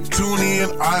Music,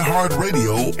 TuneIn,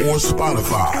 iHeartRadio, or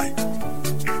Spotify.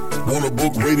 Want to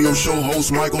book radio show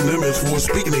host Michael Nimmons for a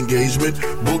speaking engagement,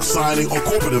 book signing, or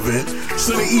corporate event?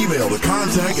 Send an email to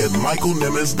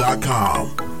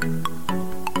contact@michaelnimmons.com.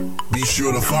 Be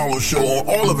sure to follow the show on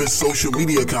all of its social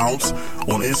media accounts,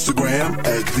 on Instagram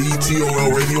at The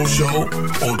TOL Radio Show,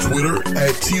 on Twitter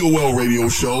at TOL Radio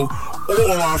Show, or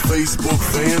on our Facebook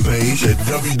fan page at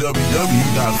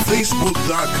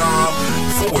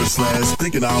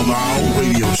www.facebook.com/Thinking Out Loud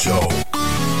Radio Show.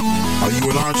 Are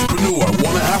you an entrepreneur?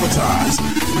 Want to advertise?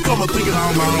 Become a Thinking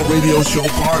Out Loud Radio Show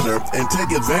partner and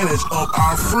take advantage of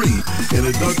our free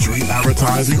introductory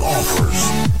advertising offers.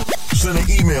 Send an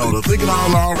email to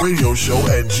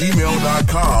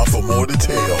thinkingoutloudradioshow@gmail.com for more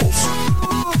details.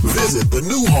 Visit the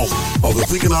new home of the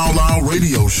Thinking Out Loud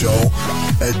Radio Show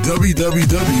at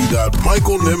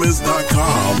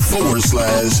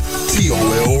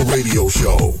www.michaelnimmons.com/TOL Radio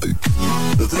Show.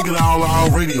 The Thinking Out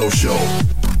Loud Radio Show,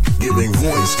 giving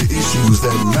voice to issues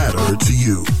that matter to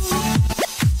you.